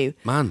to you.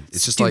 Man.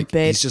 It's just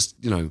Stupid. he's just,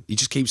 he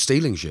just keeps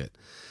stealing shit.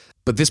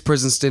 But this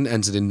prison stint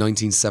ended in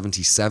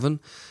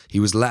 1977. He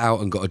was let out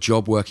and got a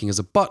job working as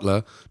a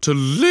butler to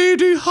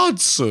Lady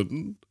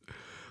Hudson,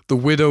 the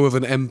widow of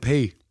an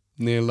MP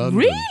near London.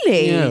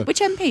 Really? Yeah. Which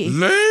MP?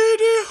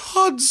 Lady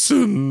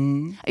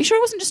Hudson. Are you sure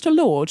it wasn't just a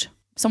lord?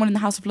 Someone in the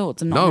House of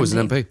Lords and not No, an it was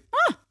an MP? MP.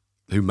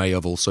 Who may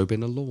have also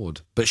been a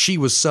lord. But she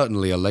was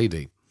certainly a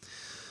lady,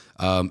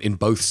 in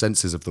both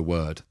senses of the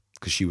word,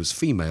 because she was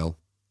female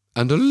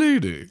and a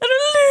lady. And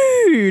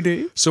a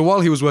lady. So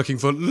while he was working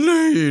for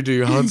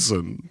Lady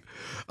Hudson,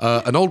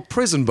 an old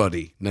prison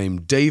buddy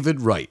named David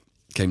Wright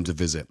came to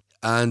visit.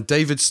 And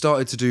David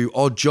started to do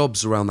odd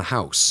jobs around the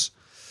house.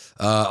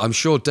 I'm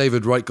sure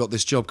David Wright got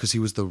this job because he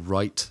was the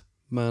right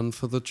man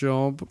for the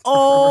job.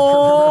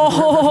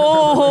 Oh!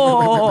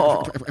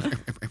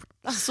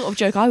 That's the sort of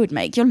joke I would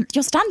make. Your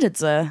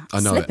standards are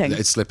slipping.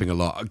 It's slipping a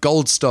lot.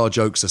 Gold star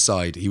jokes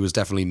aside, he was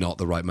definitely not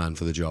the right man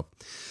for the job.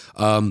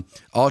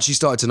 Archie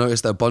started to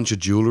notice that a bunch of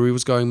jewellery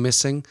was going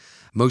missing,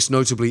 most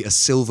notably a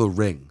silver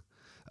ring.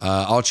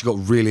 Archie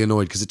got really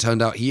annoyed because it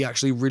turned out he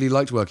actually really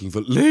liked working for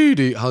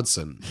Lady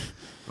Hudson.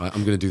 Right,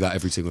 I'm going to do that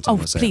every single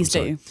time I say it. Please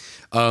do.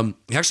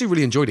 He actually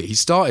really enjoyed it. He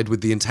started with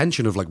the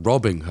intention of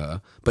robbing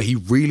her, but he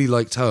really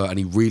liked her and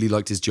he really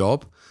liked his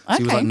job. So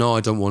he was like, no,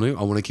 I don't want to.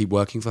 I want to keep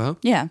working for her.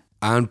 Yeah.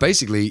 And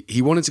basically,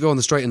 he wanted to go on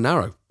the straight and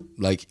narrow.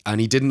 And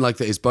he didn't like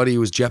that his buddy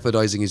was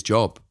jeopardizing his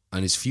job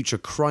and his future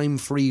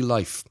crime-free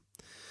life.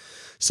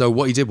 So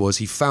what he did was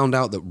he found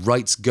out that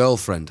Wright's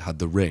girlfriend had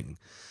the ring,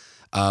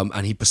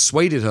 and he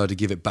persuaded her to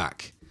give it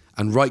back.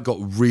 And Wright got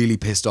really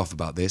pissed off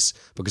about this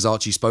because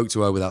Archie spoke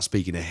to her without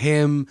speaking to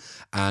him,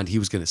 and he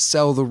was going to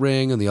sell the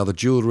ring and the other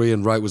jewelry.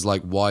 And Wright was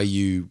like, why are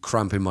you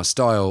cramping my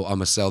style? I'm going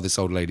to sell this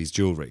old lady's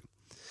jewelry.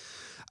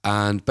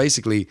 And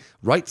basically,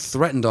 Wright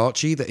threatened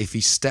Archie that if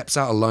he steps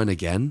out of line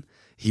again,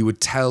 he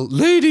would tell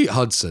Lady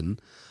Hudson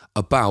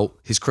about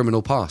his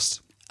criminal past.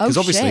 Because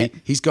obviously,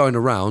 he's going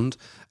around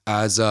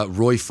as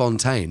Roy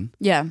Fontaine.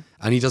 Yeah.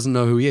 And he doesn't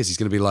know who he is. He's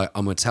going to be like,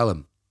 I'm going to tell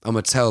him. I'm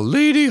going to tell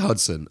Lady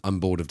Hudson. I'm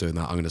bored of doing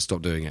that. I'm going to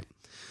stop doing it.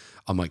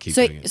 I might keep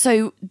doing it.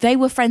 So they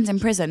were friends in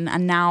prison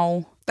and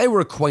now... They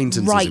were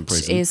acquaintances in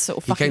prison. Wright is sort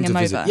of fucking him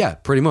over. Yeah,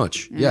 pretty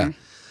much. Yeah.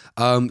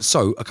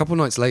 So a couple of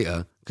nights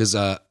later, because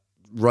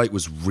Wright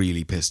was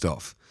really pissed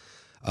off,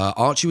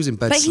 Archie was in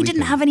bed sleeping. But he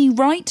didn't have any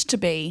right to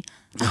be.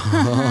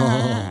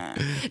 No,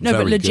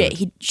 but legit, good.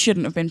 He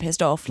shouldn't have been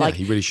pissed off. Yeah,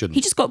 he really shouldn't.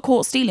 He just got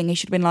caught stealing. He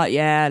should have been like,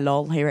 yeah,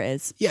 lol, here it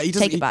is. Yeah, he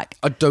doesn't take it back.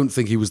 I don't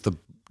think he was the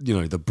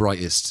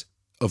brightest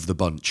of the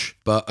bunch.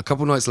 But a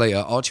couple of nights later,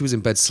 Archie was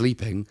in bed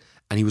sleeping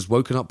and he was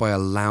woken up by a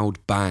loud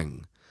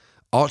bang.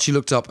 Archie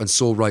looked up and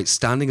saw Wright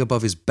standing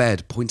above his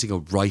bed pointing a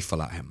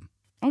rifle at him.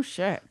 Oh,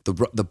 shit.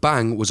 The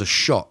bang was a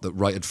shot that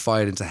Wright had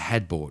fired into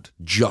headboard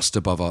just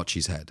above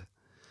Archie's head.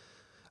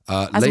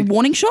 As a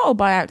warning shot or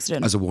by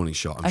accident? As a warning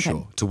shot, I'm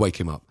sure, to wake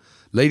him up.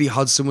 Lady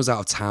Hudson was out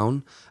of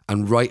town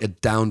and Wright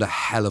had downed a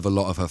hell of a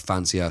lot of her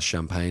fancy-ass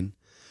champagne.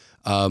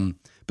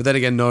 But then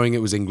again, knowing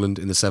it was England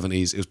in the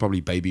 70s, it was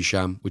probably Baby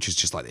Sham, which is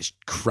just like this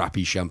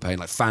crappy champagne,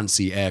 like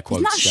fancy air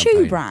quotes Isn't that a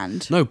champagne. shoe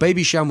brand? No,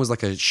 Baby Sham was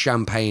like a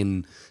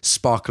champagne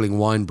sparkling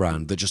wine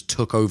brand that just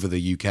took over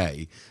the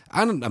UK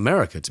and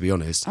America, to be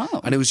honest. Oh.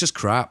 And it was just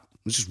crap.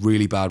 It was just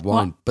really bad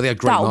wine. But they had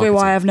great That'll marketing. be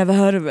why I've never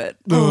heard of it.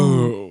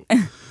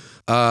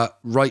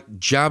 Wright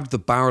jabbed the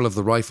barrel of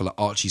the rifle at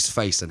Archie's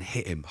face and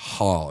hit him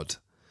hard.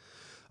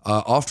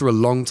 After a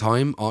long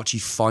time, Archie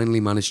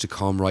finally managed to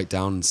calm Wright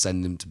down and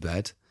send him to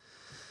bed.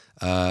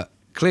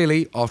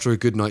 Clearly, after a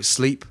good night's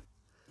sleep,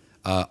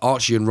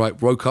 Archie and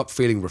Wright woke up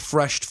feeling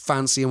refreshed,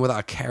 fancy, and without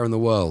a care in the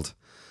world.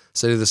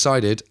 So they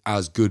decided,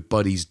 as good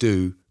buddies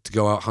do, to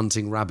go out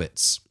hunting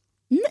rabbits.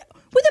 With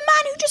a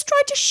man who just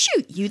tried to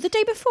shoot you the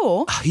day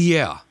before?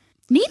 Yeah.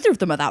 Neither of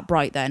them are that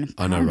bright then,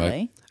 I know,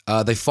 right?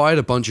 They fired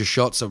a bunch of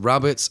shots at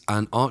rabbits,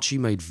 and Archie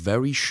made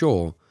very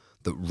sure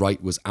that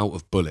Wright was out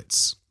of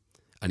bullets.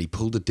 and he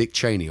pulled a Dick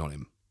Cheney on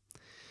him.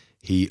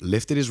 He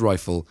lifted his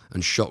rifle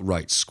and shot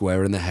Wright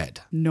square in the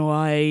head,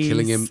 Nice.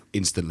 killing him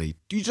instantly.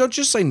 You don't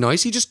just say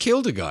nice, he just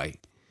killed a guy.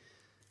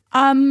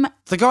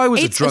 The guy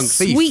was a drunk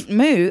thief. It's a sweet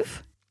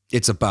move.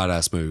 It's a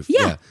badass move.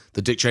 Yeah.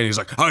 The Dick Cheney was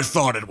like, I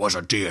thought it was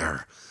a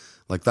deer.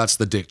 Like, that's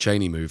the Dick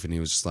Cheney move. And he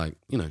was just like,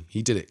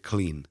 he did it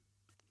clean.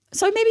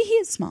 So maybe he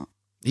is smart.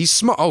 He's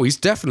smart. Oh, he's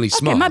definitely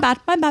smart. Okay,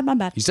 my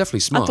bad. He's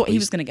definitely smart. I thought he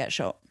was going to get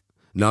shot.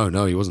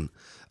 No, he wasn't.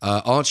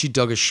 Archie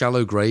dug a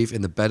shallow grave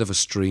in the bed of a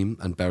stream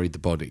and buried the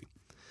body.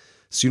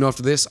 Soon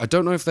after this, I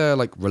don't know if they're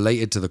like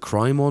related to the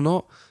crime or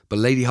not, but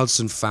Lady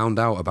Hudson found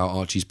out about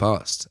Archie's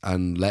past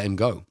and let him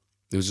go.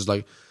 It was just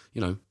like,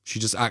 she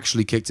just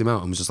actually kicked him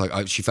out and was just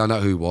like, she found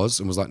out who he was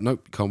and was like,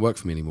 nope, you can't work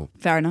for me anymore.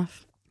 Fair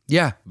enough.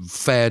 Yeah,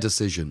 fair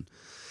decision.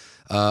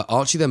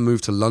 Archie then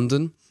moved to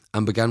London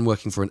and began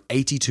working for an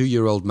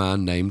 82-year-old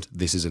man named,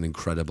 this is an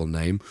incredible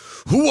name,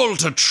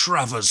 Walter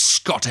Travers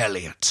Scott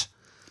Elliot.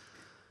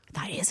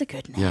 That is a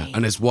good name. Yeah,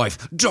 and his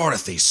wife,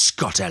 Dorothy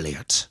Scott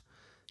Elliot.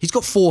 He's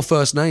got 4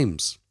 first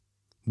names.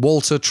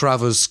 Walter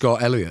Travers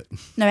Scott Elliot.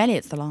 No,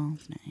 Elliot's the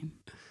last name.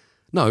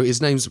 No,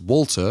 his name's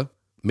Walter,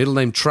 middle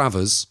name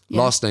Travers,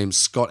 last name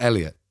Scott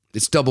Elliot.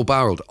 It's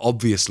double-barreled,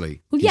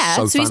 obviously. Well, yeah,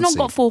 so he's not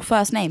got 4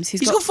 first names.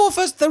 He's got 4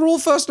 first... They're all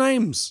first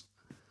names.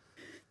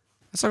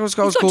 That's like he's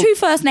got 2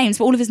 first names,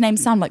 but all of his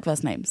names sound like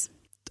first names.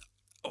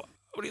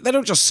 They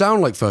don't just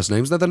sound like first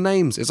names, they're the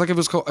names. It's like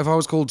if I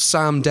was called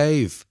Sam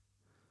Dave.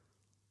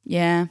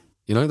 Yeah.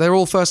 They're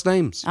all first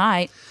names. All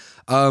right.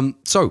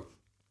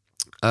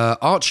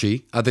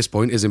 Archie, at this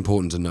point, is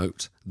important to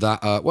note that,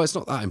 it's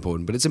not that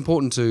important, but it's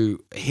important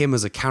to him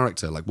as a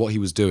character, like what he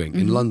was doing.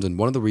 In London,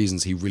 one of the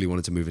reasons he really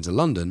wanted to move into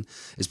London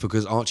is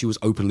because Archie was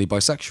openly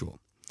bisexual.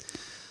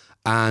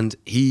 And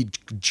he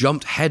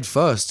jumped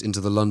headfirst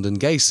into the London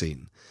gay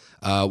scene,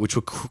 which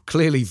were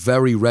clearly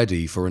very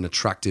ready for an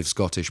attractive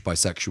Scottish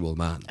bisexual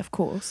man. Of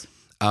course.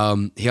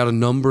 He had a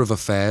number of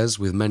affairs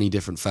with many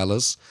different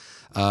fellas.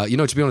 To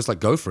be honest, like,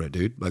 go for it,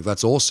 dude. Like,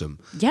 that's awesome.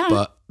 Yeah.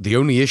 But the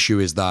only issue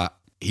is that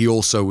he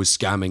also was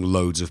scamming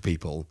loads of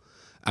people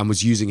and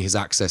was using his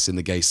access in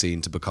the gay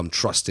scene to become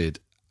trusted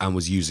and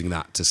was using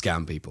that to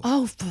scam people.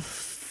 Oh, for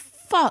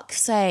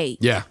fuck's sake.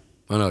 Yeah,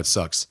 I know, it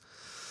sucks.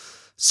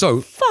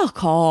 So...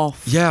 Fuck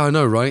off. Yeah, I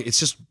know, right? It's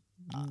just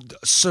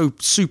so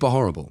super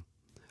horrible.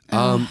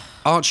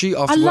 Archie,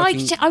 after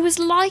I was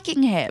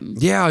liking him.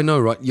 Yeah, I know,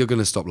 right? You're going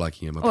to stop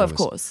liking him, I promise. Of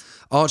course.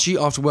 Archie,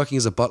 after working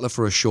as a butler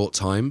for a short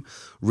time,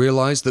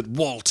 realised that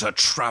Walter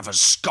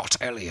Travers Scott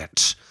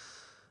Elliot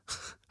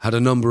had a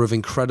number of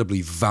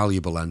incredibly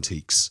valuable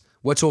antiques.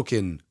 We're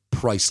talking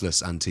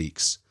priceless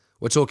antiques.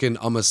 We're talking,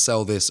 I'm going to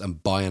sell this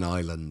and buy an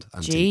island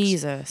antiques.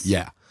 Jesus.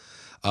 Yeah.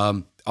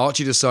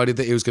 Archie decided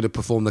that he was going to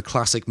perform the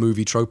classic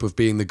movie trope of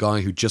being the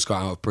guy who just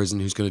got out of prison,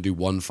 who's going to do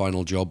one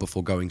final job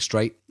before going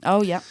straight.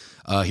 Oh, yeah.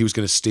 He was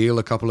going to steal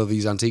a couple of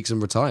these antiques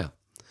and retire.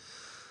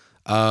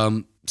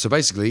 So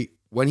basically,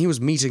 when he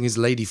was meeting his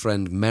lady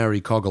friend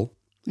Mary Coggle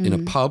in a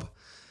pub...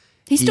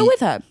 He's still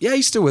with her? Yeah,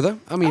 he's still with her.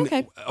 I mean,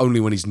 okay.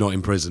 Only when he's not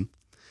in prison.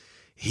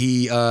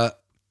 He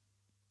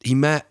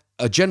met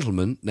a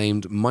gentleman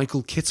named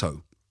Michael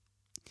Kitto.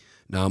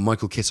 Now,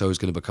 Michael Kitto is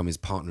going to become his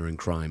partner in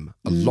crime,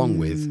 along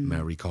with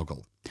Mary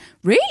Coggle.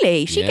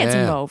 Really? She gets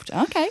involved.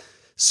 Okay.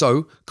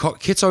 So,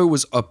 Kitto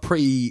was a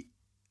pretty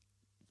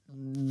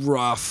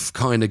rough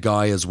kind of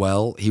guy as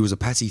well. He was a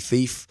petty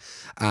thief,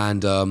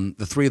 and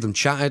the 3 of them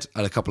chatted,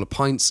 had a couple of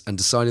pints, and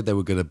decided they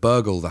were going to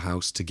burgle the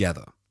house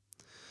together.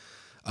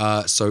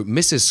 So,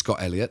 Mrs.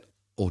 Scott Elliot,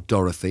 or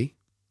Dorothy,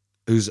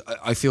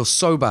 I feel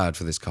so bad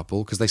for this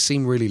couple because they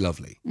seem really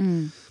lovely.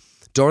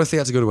 Dorothy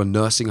had to go to a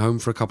nursing home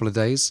for a couple of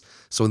days.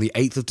 So on the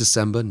 8th of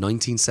December,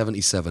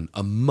 1977,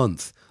 a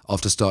month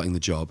after starting the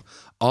job,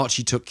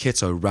 Archie took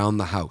Kitto round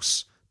the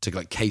house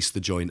to case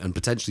the joint and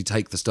potentially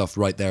take the stuff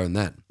right there and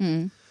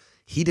then.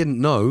 He didn't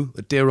know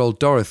that dear old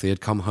Dorothy had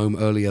come home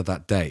earlier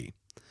that day.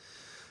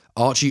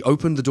 Archie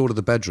opened the door to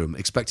the bedroom,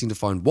 expecting to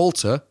find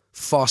Walter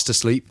fast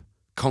asleep,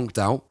 conked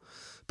out,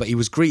 but he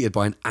was greeted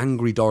by an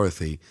angry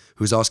Dorothy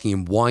who was asking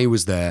him why he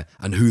was there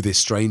and who this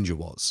stranger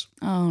was.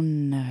 Oh,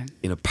 no.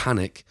 In a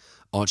panic,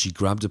 Archie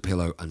grabbed a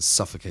pillow and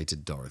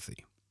suffocated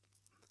Dorothy.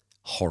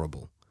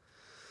 Horrible.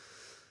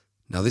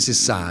 Now, this is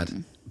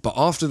sad, but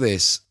after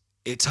this,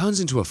 it turns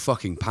into a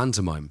fucking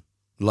pantomime.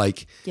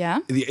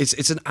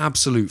 It's an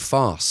absolute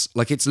farce.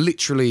 It's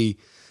literally,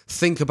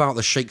 think about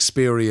the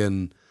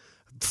Shakespearean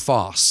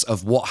farce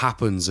of what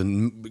happens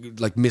and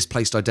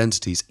misplaced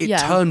identities. It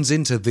turns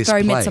into this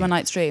very play. Midsummer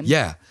Night's Dream.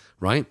 Yeah,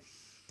 right?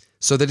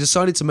 So they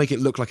decided to make it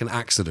look like an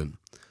accident.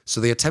 So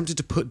they attempted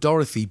to put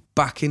Dorothy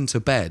back into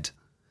bed,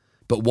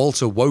 but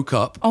Walter woke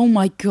up. Oh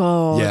my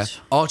God. Yeah.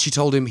 Archie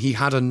told him he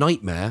had a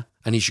nightmare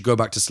and he should go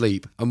back to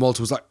sleep. And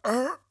Walter was like,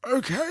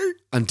 okay.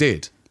 And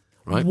did,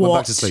 right? What? Went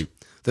back to sleep.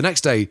 The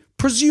next day,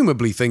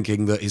 presumably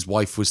thinking that his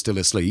wife was still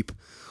asleep,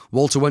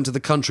 Walter went to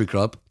the country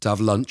club to have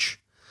lunch.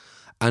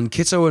 And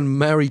Kitto and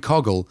Mary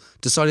Coggle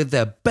decided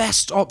their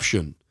best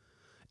option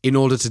in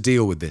order to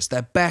deal with this,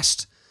 their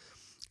best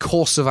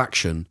course of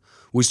action,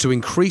 was to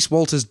increase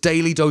Walter's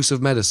daily dose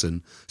of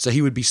medicine so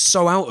he would be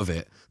so out of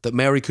it that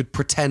Mary could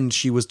pretend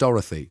she was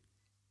Dorothy.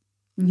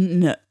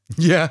 No.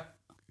 Yeah.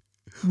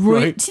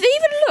 Right. Do they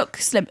even look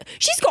slim?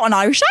 She's got an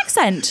Irish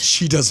accent.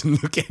 She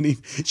doesn't look any...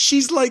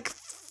 She's like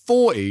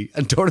 40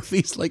 and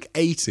Dorothy's like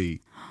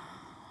 80.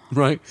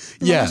 Right?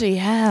 Yeah. Bloody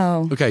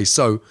hell. Okay,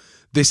 so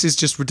this is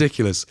just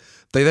ridiculous.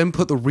 They then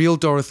put the real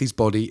Dorothy's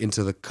body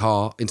into the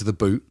car, into the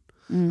boot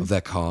of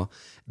their car,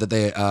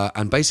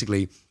 and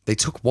basically they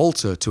took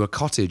Walter to a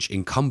cottage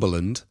in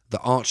Cumberland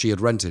that Archie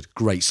had rented.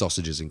 Great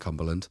sausages in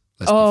Cumberland.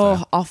 Let's be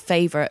fair. Our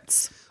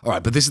favourites. All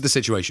right, but this is the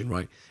situation,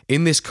 right?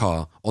 In this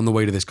car, on the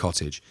way to this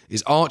cottage,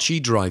 is Archie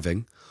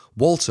driving,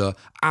 Walter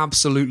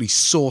absolutely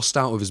sauced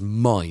out of his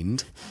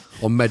mind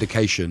on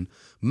medication,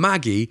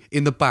 Maggie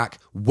in the back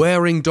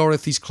wearing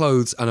Dorothy's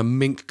clothes and a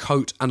mink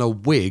coat and a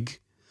wig,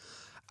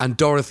 and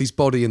Dorothy's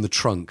body in the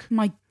trunk.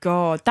 My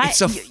God.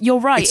 You're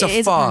right, It's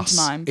a farce.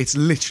 Pantomime. It's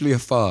literally a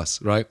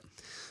farce, right?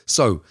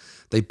 So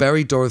they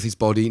buried Dorothy's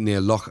body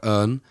near Loch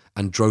Earn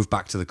and drove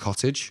back to the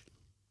cottage.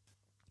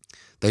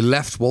 They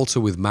left Walter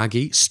with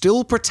Maggie,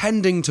 still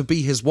pretending to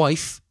be his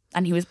wife.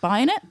 And he was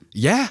buying it?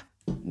 Yeah.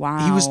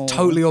 Wow. He was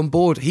totally on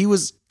board. He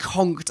was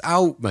conked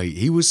out, mate.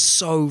 He was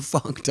so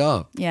fucked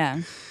up.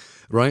 Yeah.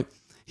 Right?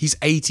 He's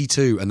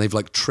 82 and they've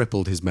like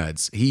tripled his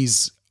meds.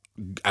 He's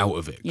out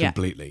of it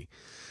completely.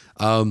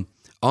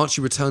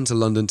 Archie returned to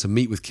London to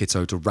meet with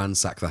Kitto to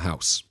ransack the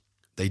house.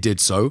 They did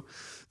so.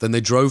 Then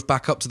they drove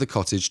back up to the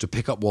cottage to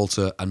pick up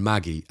Walter and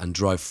Maggie and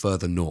drive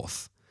further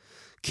north.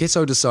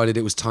 Kitto decided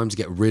it was time to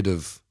get rid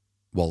of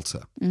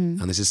Walter.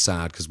 And this is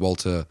sad because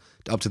Walter,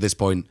 up to this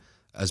point,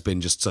 has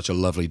been just such a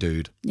lovely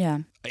dude. Yeah.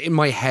 In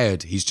my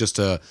head, he's just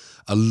a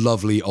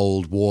lovely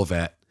old war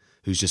vet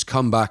who's just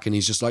come back and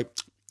he's just like,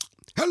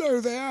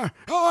 hello there,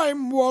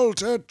 I'm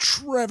Walter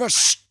Trevor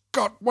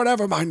Scott,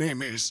 whatever my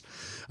name is.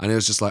 And it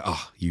was just like,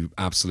 oh, you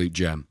absolute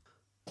gem.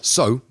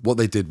 So what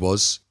they did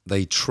was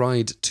they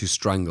tried to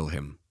strangle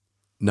him.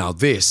 Now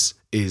this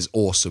is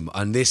awesome.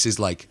 And this is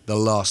like the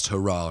last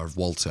hurrah of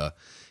Walter.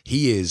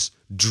 He is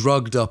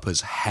drugged up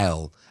as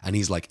hell and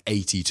he's like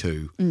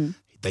 82.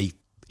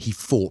 He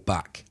fought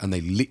back and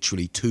they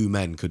literally, 2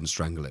 men couldn't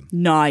strangle him.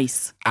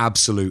 Nice.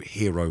 Absolute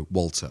hero,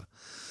 Walter.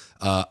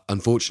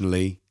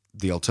 Unfortunately,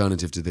 the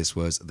alternative to this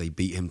was they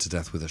beat him to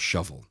death with a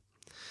shovel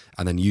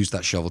and then used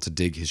that shovel to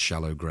dig his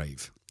shallow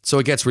grave. So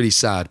it gets really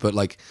sad, but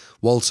like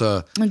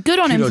Walter, and good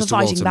on him for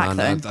fighting Walter, back,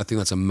 man. though. I think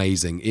that's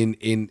amazing.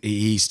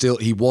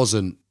 He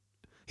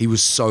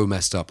was so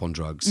messed up on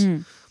drugs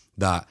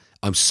that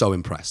I'm so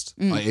impressed.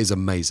 It is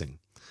amazing.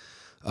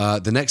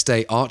 The next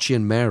day, Archie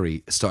and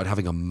Mary started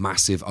having a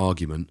massive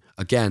argument.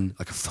 Again,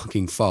 like a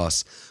fucking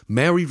farce.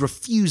 Mary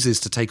refuses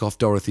to take off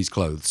Dorothy's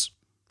clothes.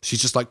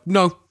 She's just like,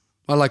 no,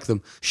 I like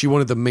them. She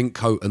wanted the mink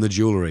coat and the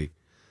jewellery.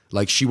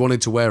 Like, she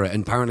wanted to wear it.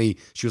 And apparently,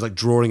 she was like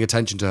drawing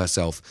attention to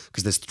herself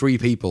because there's 3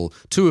 people,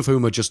 2 of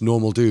whom are just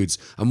normal dudes.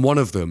 And one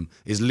of them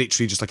is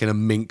literally just like in a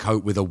mink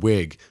coat with a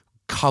wig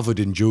covered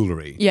in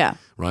jewellery. Yeah.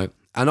 Right?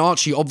 And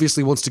Archie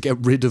obviously wants to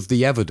get rid of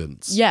the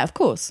evidence. Yeah, of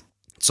course.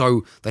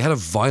 So they had a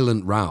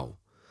violent row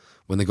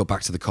when they got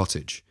back to the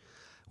cottage,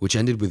 which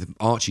ended with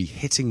Archie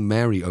hitting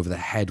Mary over the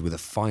head with a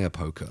fire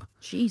poker.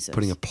 Jesus.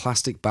 Putting a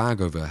plastic bag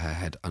over her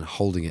head and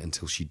holding it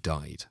until she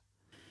died.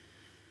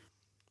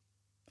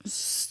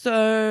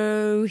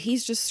 So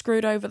he's just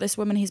screwed over this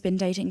woman he's been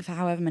dating for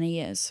however many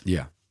years.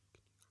 Yeah.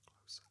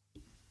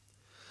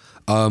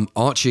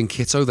 Archie and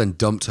Kitto then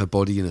dumped her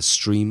body in a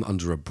stream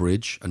under a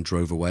bridge and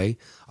drove away.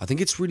 I think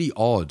it's really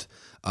odd.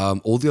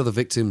 All the other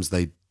victims,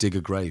 they dig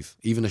a grave,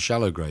 even a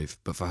shallow grave.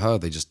 But for her,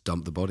 they just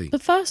dumped the body. The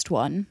first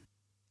one?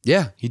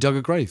 Yeah, he dug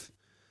a grave.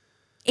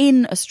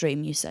 In a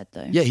stream, you said,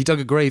 though? Yeah, he dug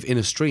a grave in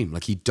a stream.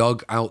 Like, he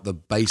dug out the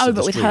base of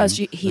the stream. Oh, but with hers,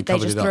 they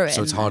just threw it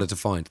so it's harder to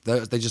find.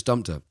 They just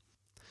dumped her.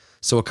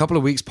 So a couple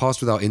of weeks passed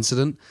without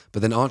incident,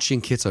 but then Archie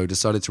and Kitto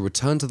decided to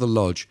return to the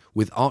lodge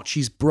with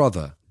Archie's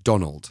brother,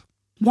 Donald.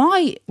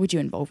 Why would you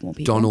involve more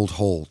people? Donald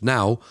Hall.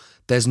 Now,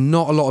 there's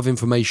not a lot of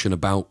information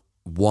about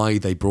why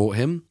they brought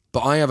him,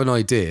 but I have an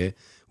idea,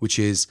 which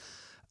is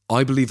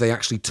I believe they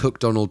actually took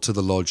Donald to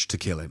the lodge to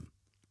kill him.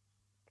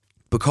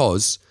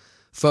 Because,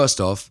 first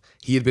off,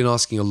 he had been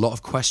asking a lot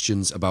of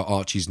questions about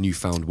Archie's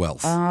newfound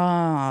wealth.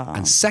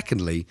 And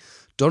secondly,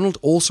 Donald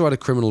also had a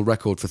criminal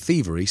record for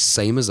thievery,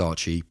 same as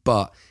Archie,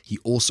 but he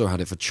also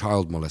had it for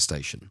child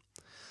molestation.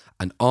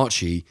 And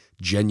Archie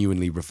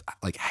genuinely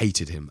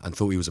hated him and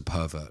thought he was a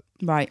pervert.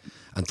 Right.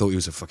 And thought he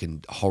was a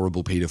fucking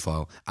horrible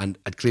paedophile and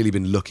had clearly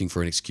been looking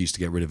for an excuse to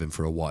get rid of him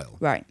for a while.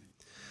 Right.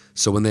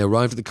 So when they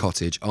arrived at the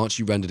cottage,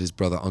 Archie rendered his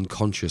brother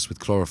unconscious with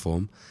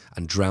chloroform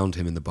and drowned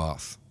him in the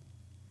bath.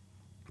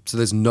 So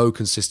there's no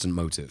consistent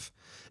motive.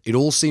 It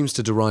all seems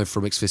to derive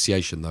from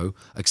asphyxiation, though,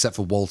 except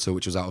for Walter,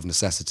 which was out of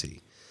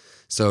necessity.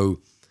 So...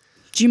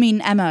 Do you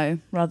mean MO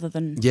rather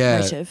than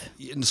motive?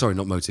 Sorry,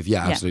 not motive.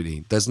 Yeah,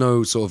 absolutely. There's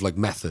no sort of like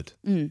method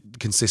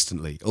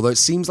consistently. Although it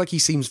seems like he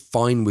seems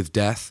fine with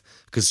death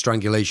because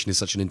strangulation is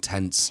such an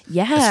intense...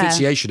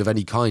 Asphyxiation of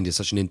any kind is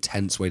such an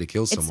intense way to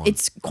kill someone.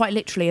 It's quite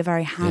literally a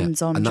very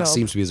hands-on job. And that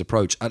seems to be his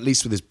approach. At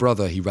least with his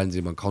brother, he rendered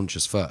him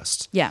unconscious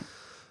first. Yeah.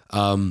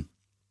 The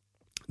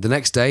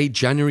next day,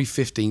 January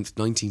 15th,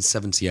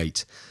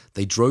 1978,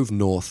 they drove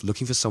north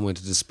looking for somewhere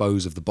to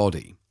dispose of the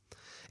body.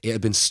 It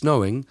had been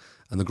snowing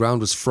and the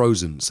ground was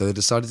frozen, so they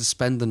decided to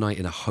spend the night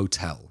in a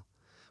hotel.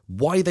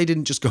 Why they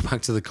didn't just go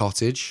back to the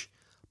cottage,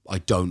 I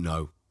don't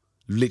know.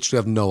 Literally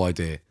have no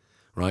idea,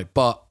 right?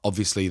 But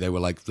obviously they were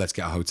like, let's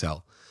get a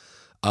hotel.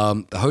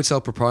 The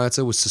hotel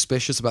proprietor was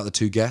suspicious about the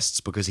two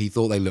guests because he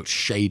thought they looked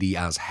shady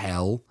as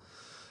hell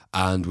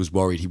and was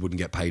worried he wouldn't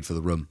get paid for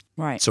the room.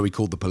 Right. So he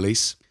called the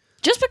police.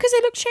 Just because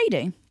they looked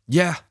shady?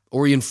 Yeah.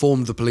 Or he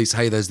informed the police,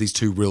 hey, there's these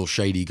two real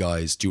shady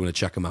guys. Do you want to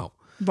check them out?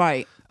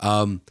 Right.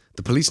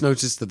 The police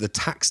noticed that the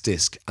tax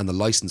disc and the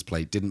license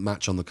plate didn't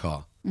match on the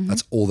car. Mm-hmm.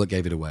 That's all that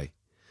gave it away.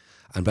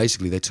 And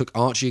basically, they took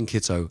Archie and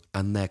Kitto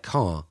and their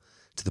car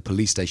to the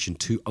police station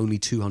only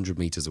 200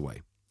 meters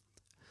away.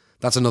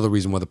 That's another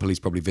reason why the police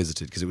probably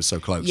visited, because it was so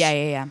close.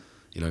 Yeah.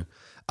 You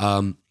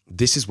know,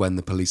 this is when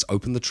the police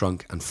opened the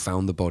trunk and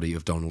found the body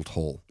of Donald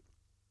Hall.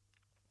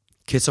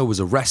 Kitto was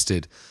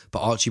arrested, but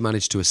Archie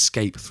managed to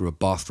escape through a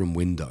bathroom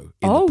window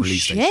in the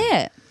police station. Oh,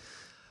 shit.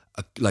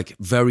 Like,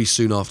 very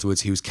soon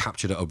afterwards, he was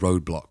captured at a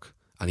roadblock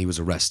and he was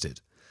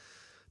arrested.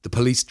 The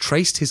police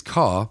traced his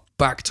car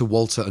back to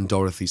Walter and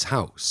Dorothy's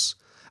house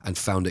and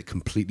found it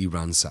completely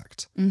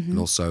ransacked. Mm-hmm. And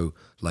also,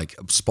 like,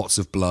 spots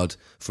of blood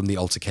from the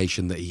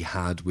altercation that he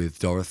had with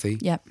Dorothy.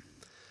 Yep.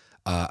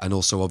 And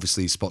also,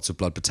 obviously, spots of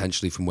blood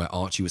potentially from where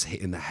Archie was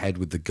hit in the head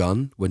with the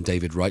gun when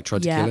David Wright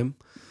tried to kill him.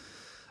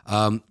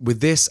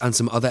 With this and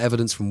some other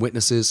evidence from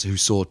witnesses who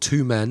saw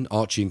two men,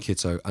 Archie and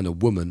Kitto, and a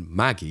woman,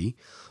 Maggie,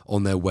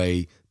 on their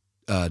way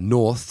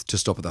north to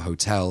stop at the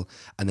hotel,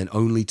 and then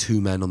only two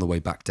men on the way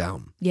back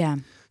down. Yeah.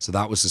 So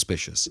that was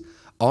suspicious.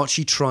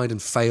 Archie tried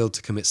and failed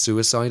to commit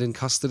suicide in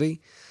custody,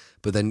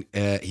 but then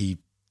he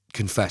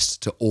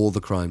confessed to all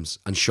the crimes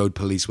and showed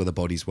police where the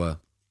bodies were.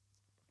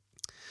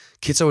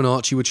 Kitto and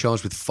Archie were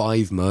charged with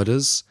 5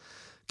 murders.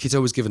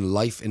 Kitto was given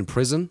life in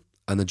prison,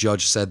 and the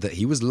judge said that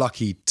he was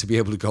lucky to be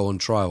able to go on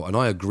trial. And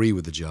I agree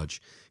with the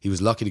judge. He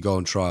was lucky to go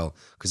on trial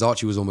because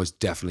Archie was almost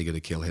definitely going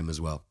to kill him as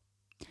well.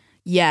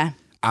 Yeah.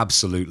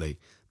 Absolutely.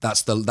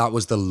 That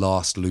was the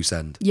last loose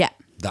end. Yeah.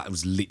 That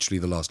was literally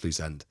the last loose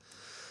end.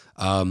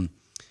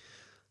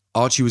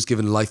 Archie was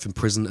given life in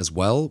prison as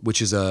well,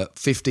 which is a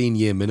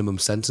 15-year minimum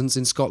sentence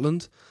in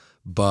Scotland,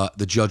 but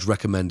the judge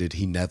recommended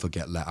he never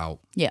get let out.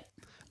 Yeah.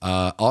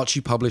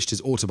 Archie published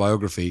his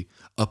autobiography,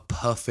 A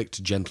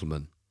Perfect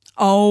Gentleman.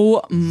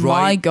 Oh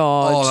my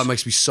God. Oh, that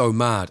makes me so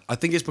mad. I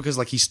think it's because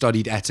like he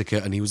studied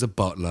etiquette and he was a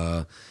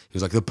butler. He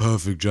was like the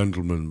perfect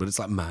gentleman, but it's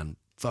like, man,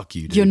 fuck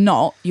you, dude. You're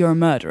not. You're a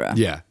murderer.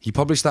 Yeah. He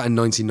published that in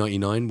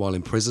 1999 while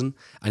in prison,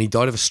 and he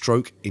died of a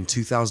stroke in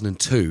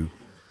 2002.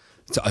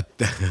 So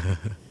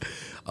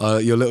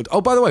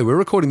oh, by the way, we're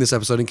recording this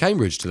episode in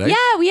Cambridge today.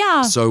 Yeah, we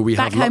are. So we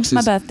Back have home for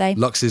my birthday.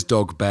 Lux's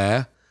dog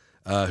Bear,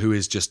 who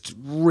is just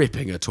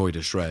ripping a toy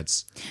to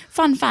shreds.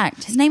 Fun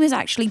fact, his name is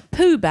actually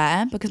Pooh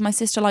Bear because my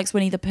sister likes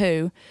Winnie the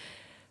Pooh.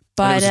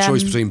 But and it was a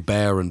choice between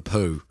Bear and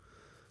Pooh.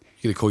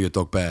 You're going to call your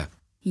dog Bear.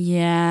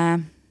 Yeah.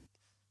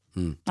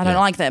 I don't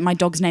like that. My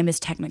dog's name is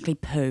technically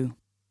Pooh.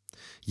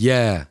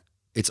 Yeah,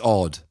 it's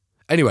odd.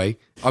 Anyway,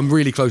 I'm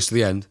really close to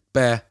the end.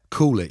 Bear,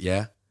 cool it,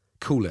 yeah?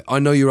 Cool it. I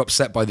know you're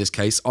upset by this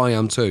case. I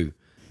am too.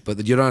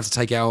 But you don't have to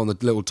take it out on the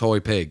little toy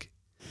pig.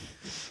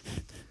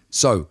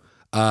 So,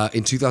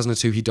 in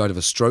 2002, he died of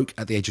a stroke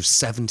at the age of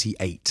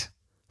 78.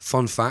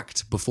 Fun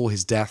fact, before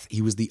his death,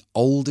 he was the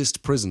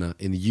oldest prisoner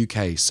in the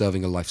UK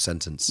serving a life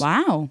sentence.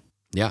 Wow.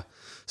 Yeah.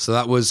 So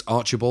that was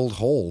Archibald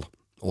Hall,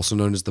 also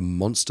known as the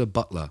Monster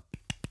Butler.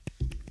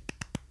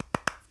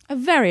 A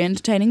very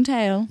entertaining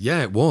tale.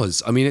 Yeah, it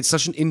was. I mean, it's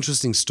such an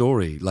interesting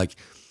story. Like,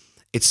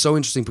 it's so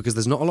interesting because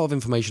there's not a lot of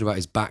information about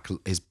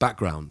his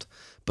background,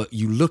 but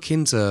you look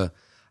into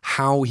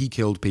how he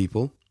killed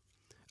people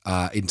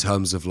in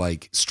terms of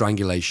like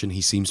strangulation.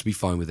 He seems to be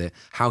fine with it.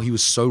 How he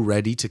was so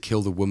ready to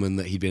kill the woman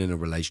that he'd been in a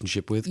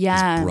relationship with,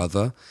 his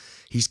brother.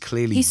 He's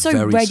clearly so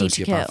very ready sociopathic.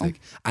 to kill.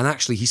 And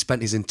actually, he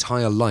spent his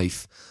entire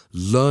life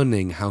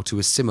learning how to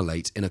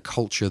assimilate in a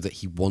culture that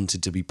he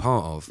wanted to be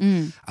part of.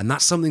 And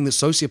that's something that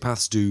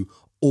sociopaths do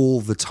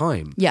all the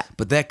time. Yeah.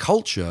 But their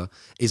culture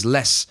is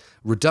less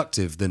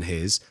reductive than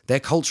his. Their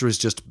culture is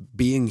just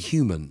being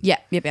human.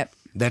 Yep.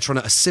 They're trying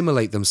to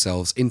assimilate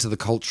themselves into the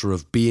culture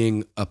of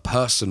being a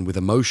person with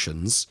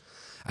emotions.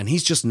 And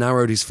he's just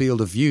narrowed his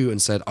field of view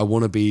and said, I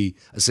want to be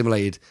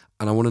assimilated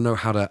and I want to know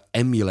how to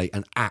emulate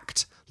and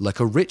act like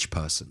a rich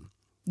person.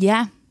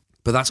 Yeah.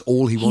 But that's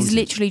all he wanted. He's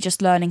literally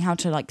just learning how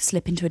to like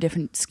slip into a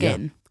different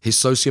skin. Yeah. His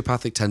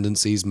sociopathic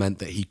tendencies meant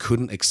that he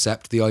couldn't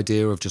accept the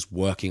idea of just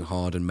working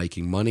hard and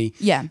making money.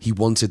 Yeah. He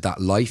wanted that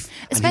life,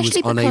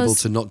 Especially and he was unable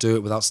to not do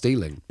it without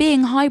stealing.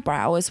 Being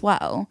highbrow as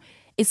well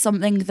is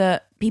something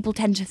that people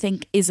tend to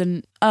think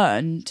isn't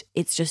earned.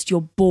 It's just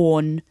you're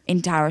born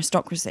into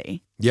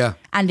aristocracy. Yeah.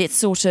 And it's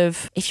sort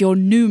of, if you're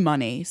new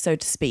money, so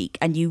to speak,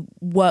 and you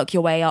work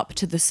your way up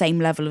to the same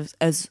level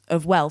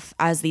of wealth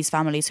as these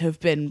families who have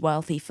been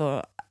wealthy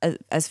for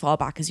as far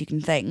back as you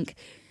can think,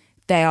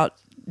 they are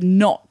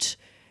not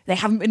they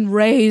haven't been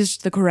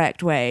raised the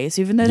correct way.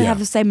 So even though they have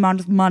the same amount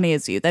of money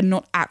as you, they're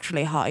not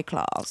actually high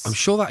class. I'm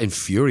sure that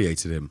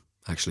infuriated him,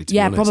 actually, to be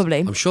honest. Probably.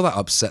 I'm sure that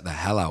upset the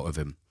hell out of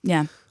him.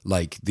 Yeah.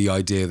 Like the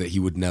idea that he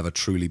would never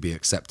truly be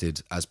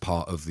accepted as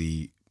part of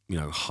the,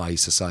 high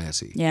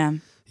society. Yeah.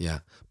 Yeah.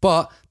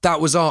 But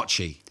that was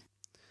Archie.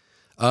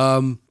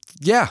 That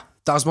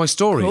was my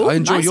story. Cool. I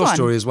enjoyed your one.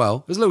 story as well.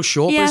 It was a little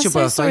short, but it's your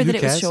birthday. Sorry Who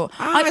that cares? it was short.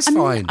 It's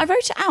fine. I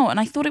wrote it out and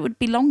I thought it would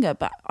be longer,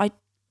 but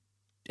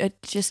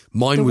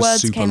Mine the was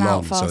words super came long,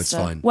 out faster. so it's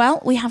fine.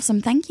 Well, we have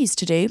some thank yous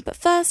to do, but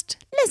first,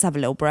 let's have a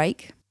little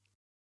break.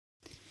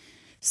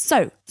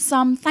 So,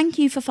 some thank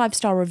you for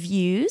 5-star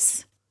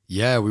reviews.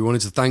 Yeah, we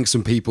wanted to thank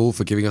some people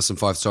for giving us some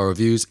 5-star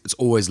reviews. It's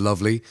always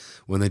lovely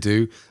when they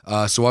do.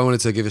 So I wanted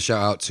to give a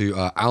shout out to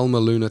Alma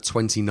Luna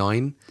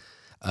 29,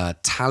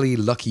 Tally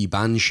Lucky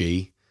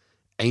Banshee,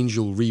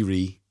 Angel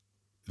Riri,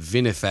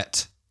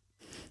 Vinifet.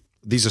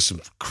 These are some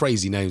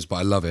crazy names, but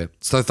I love it.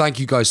 So thank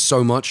you guys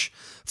so much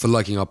for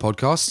liking our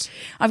podcast.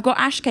 I've got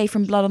Ash K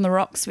from Blood on the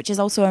Rocks, which is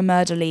also a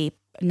Murderly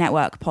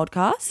Network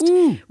podcast.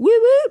 Woo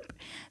whoop.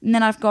 And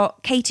then I've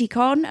got Katie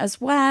Con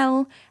as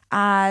well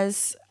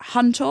as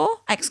Hunter, !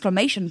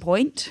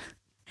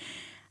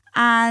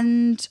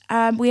 And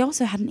we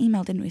also had an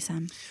email, didn't we,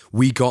 Sam?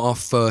 We got our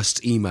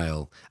first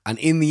email. And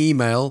in the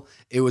email,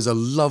 it was a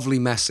lovely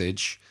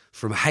message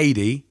from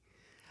Heidi.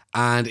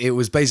 And it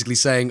was basically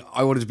saying,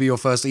 I wanted to be your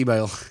first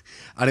email.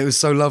 And it was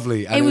so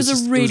lovely. And it was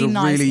a really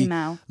nice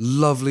email.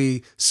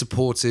 Lovely,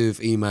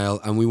 supportive email.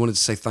 And we wanted to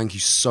say thank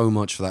you so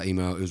much for that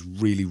email. It was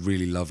really,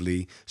 really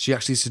lovely. She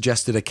actually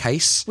suggested a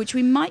case. Which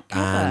we might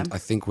cover. And I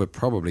think we're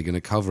probably going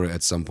to cover it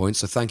at some point.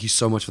 So thank you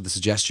so much for the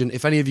suggestion.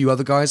 If any of you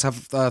other guys have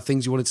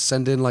things you wanted to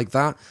send in like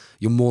that,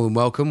 you're more than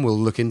welcome. We'll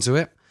look into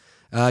it.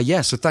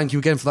 So thank you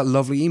again for that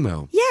lovely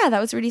email. Yeah, that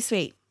was really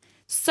sweet.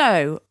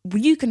 So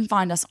you can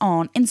find us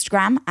on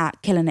Instagram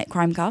at Killing It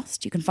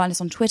Crimecast. You can find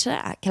us on Twitter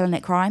at Killing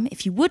It Crime.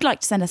 If you would like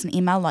to send us an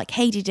email like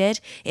Heidi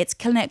did, it's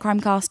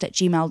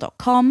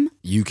killingitcrimecast@gmail.com.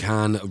 You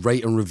can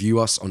rate and review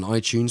us on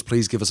iTunes.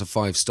 Please give us a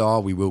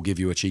 5-star. We will give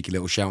you a cheeky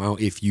little shout out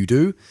if you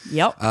do.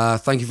 Yep.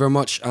 Thank you very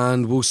much,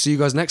 and we'll see you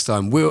guys next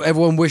time. Will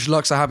everyone wish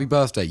Lux a happy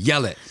birthday?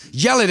 Yell it.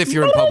 Yell it if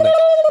you're in public.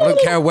 I don't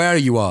care where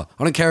you are.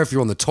 I don't care if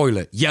you're on the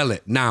toilet. Yell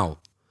it now.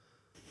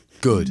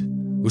 Good.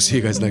 We'll see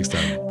you guys next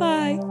time. Bye.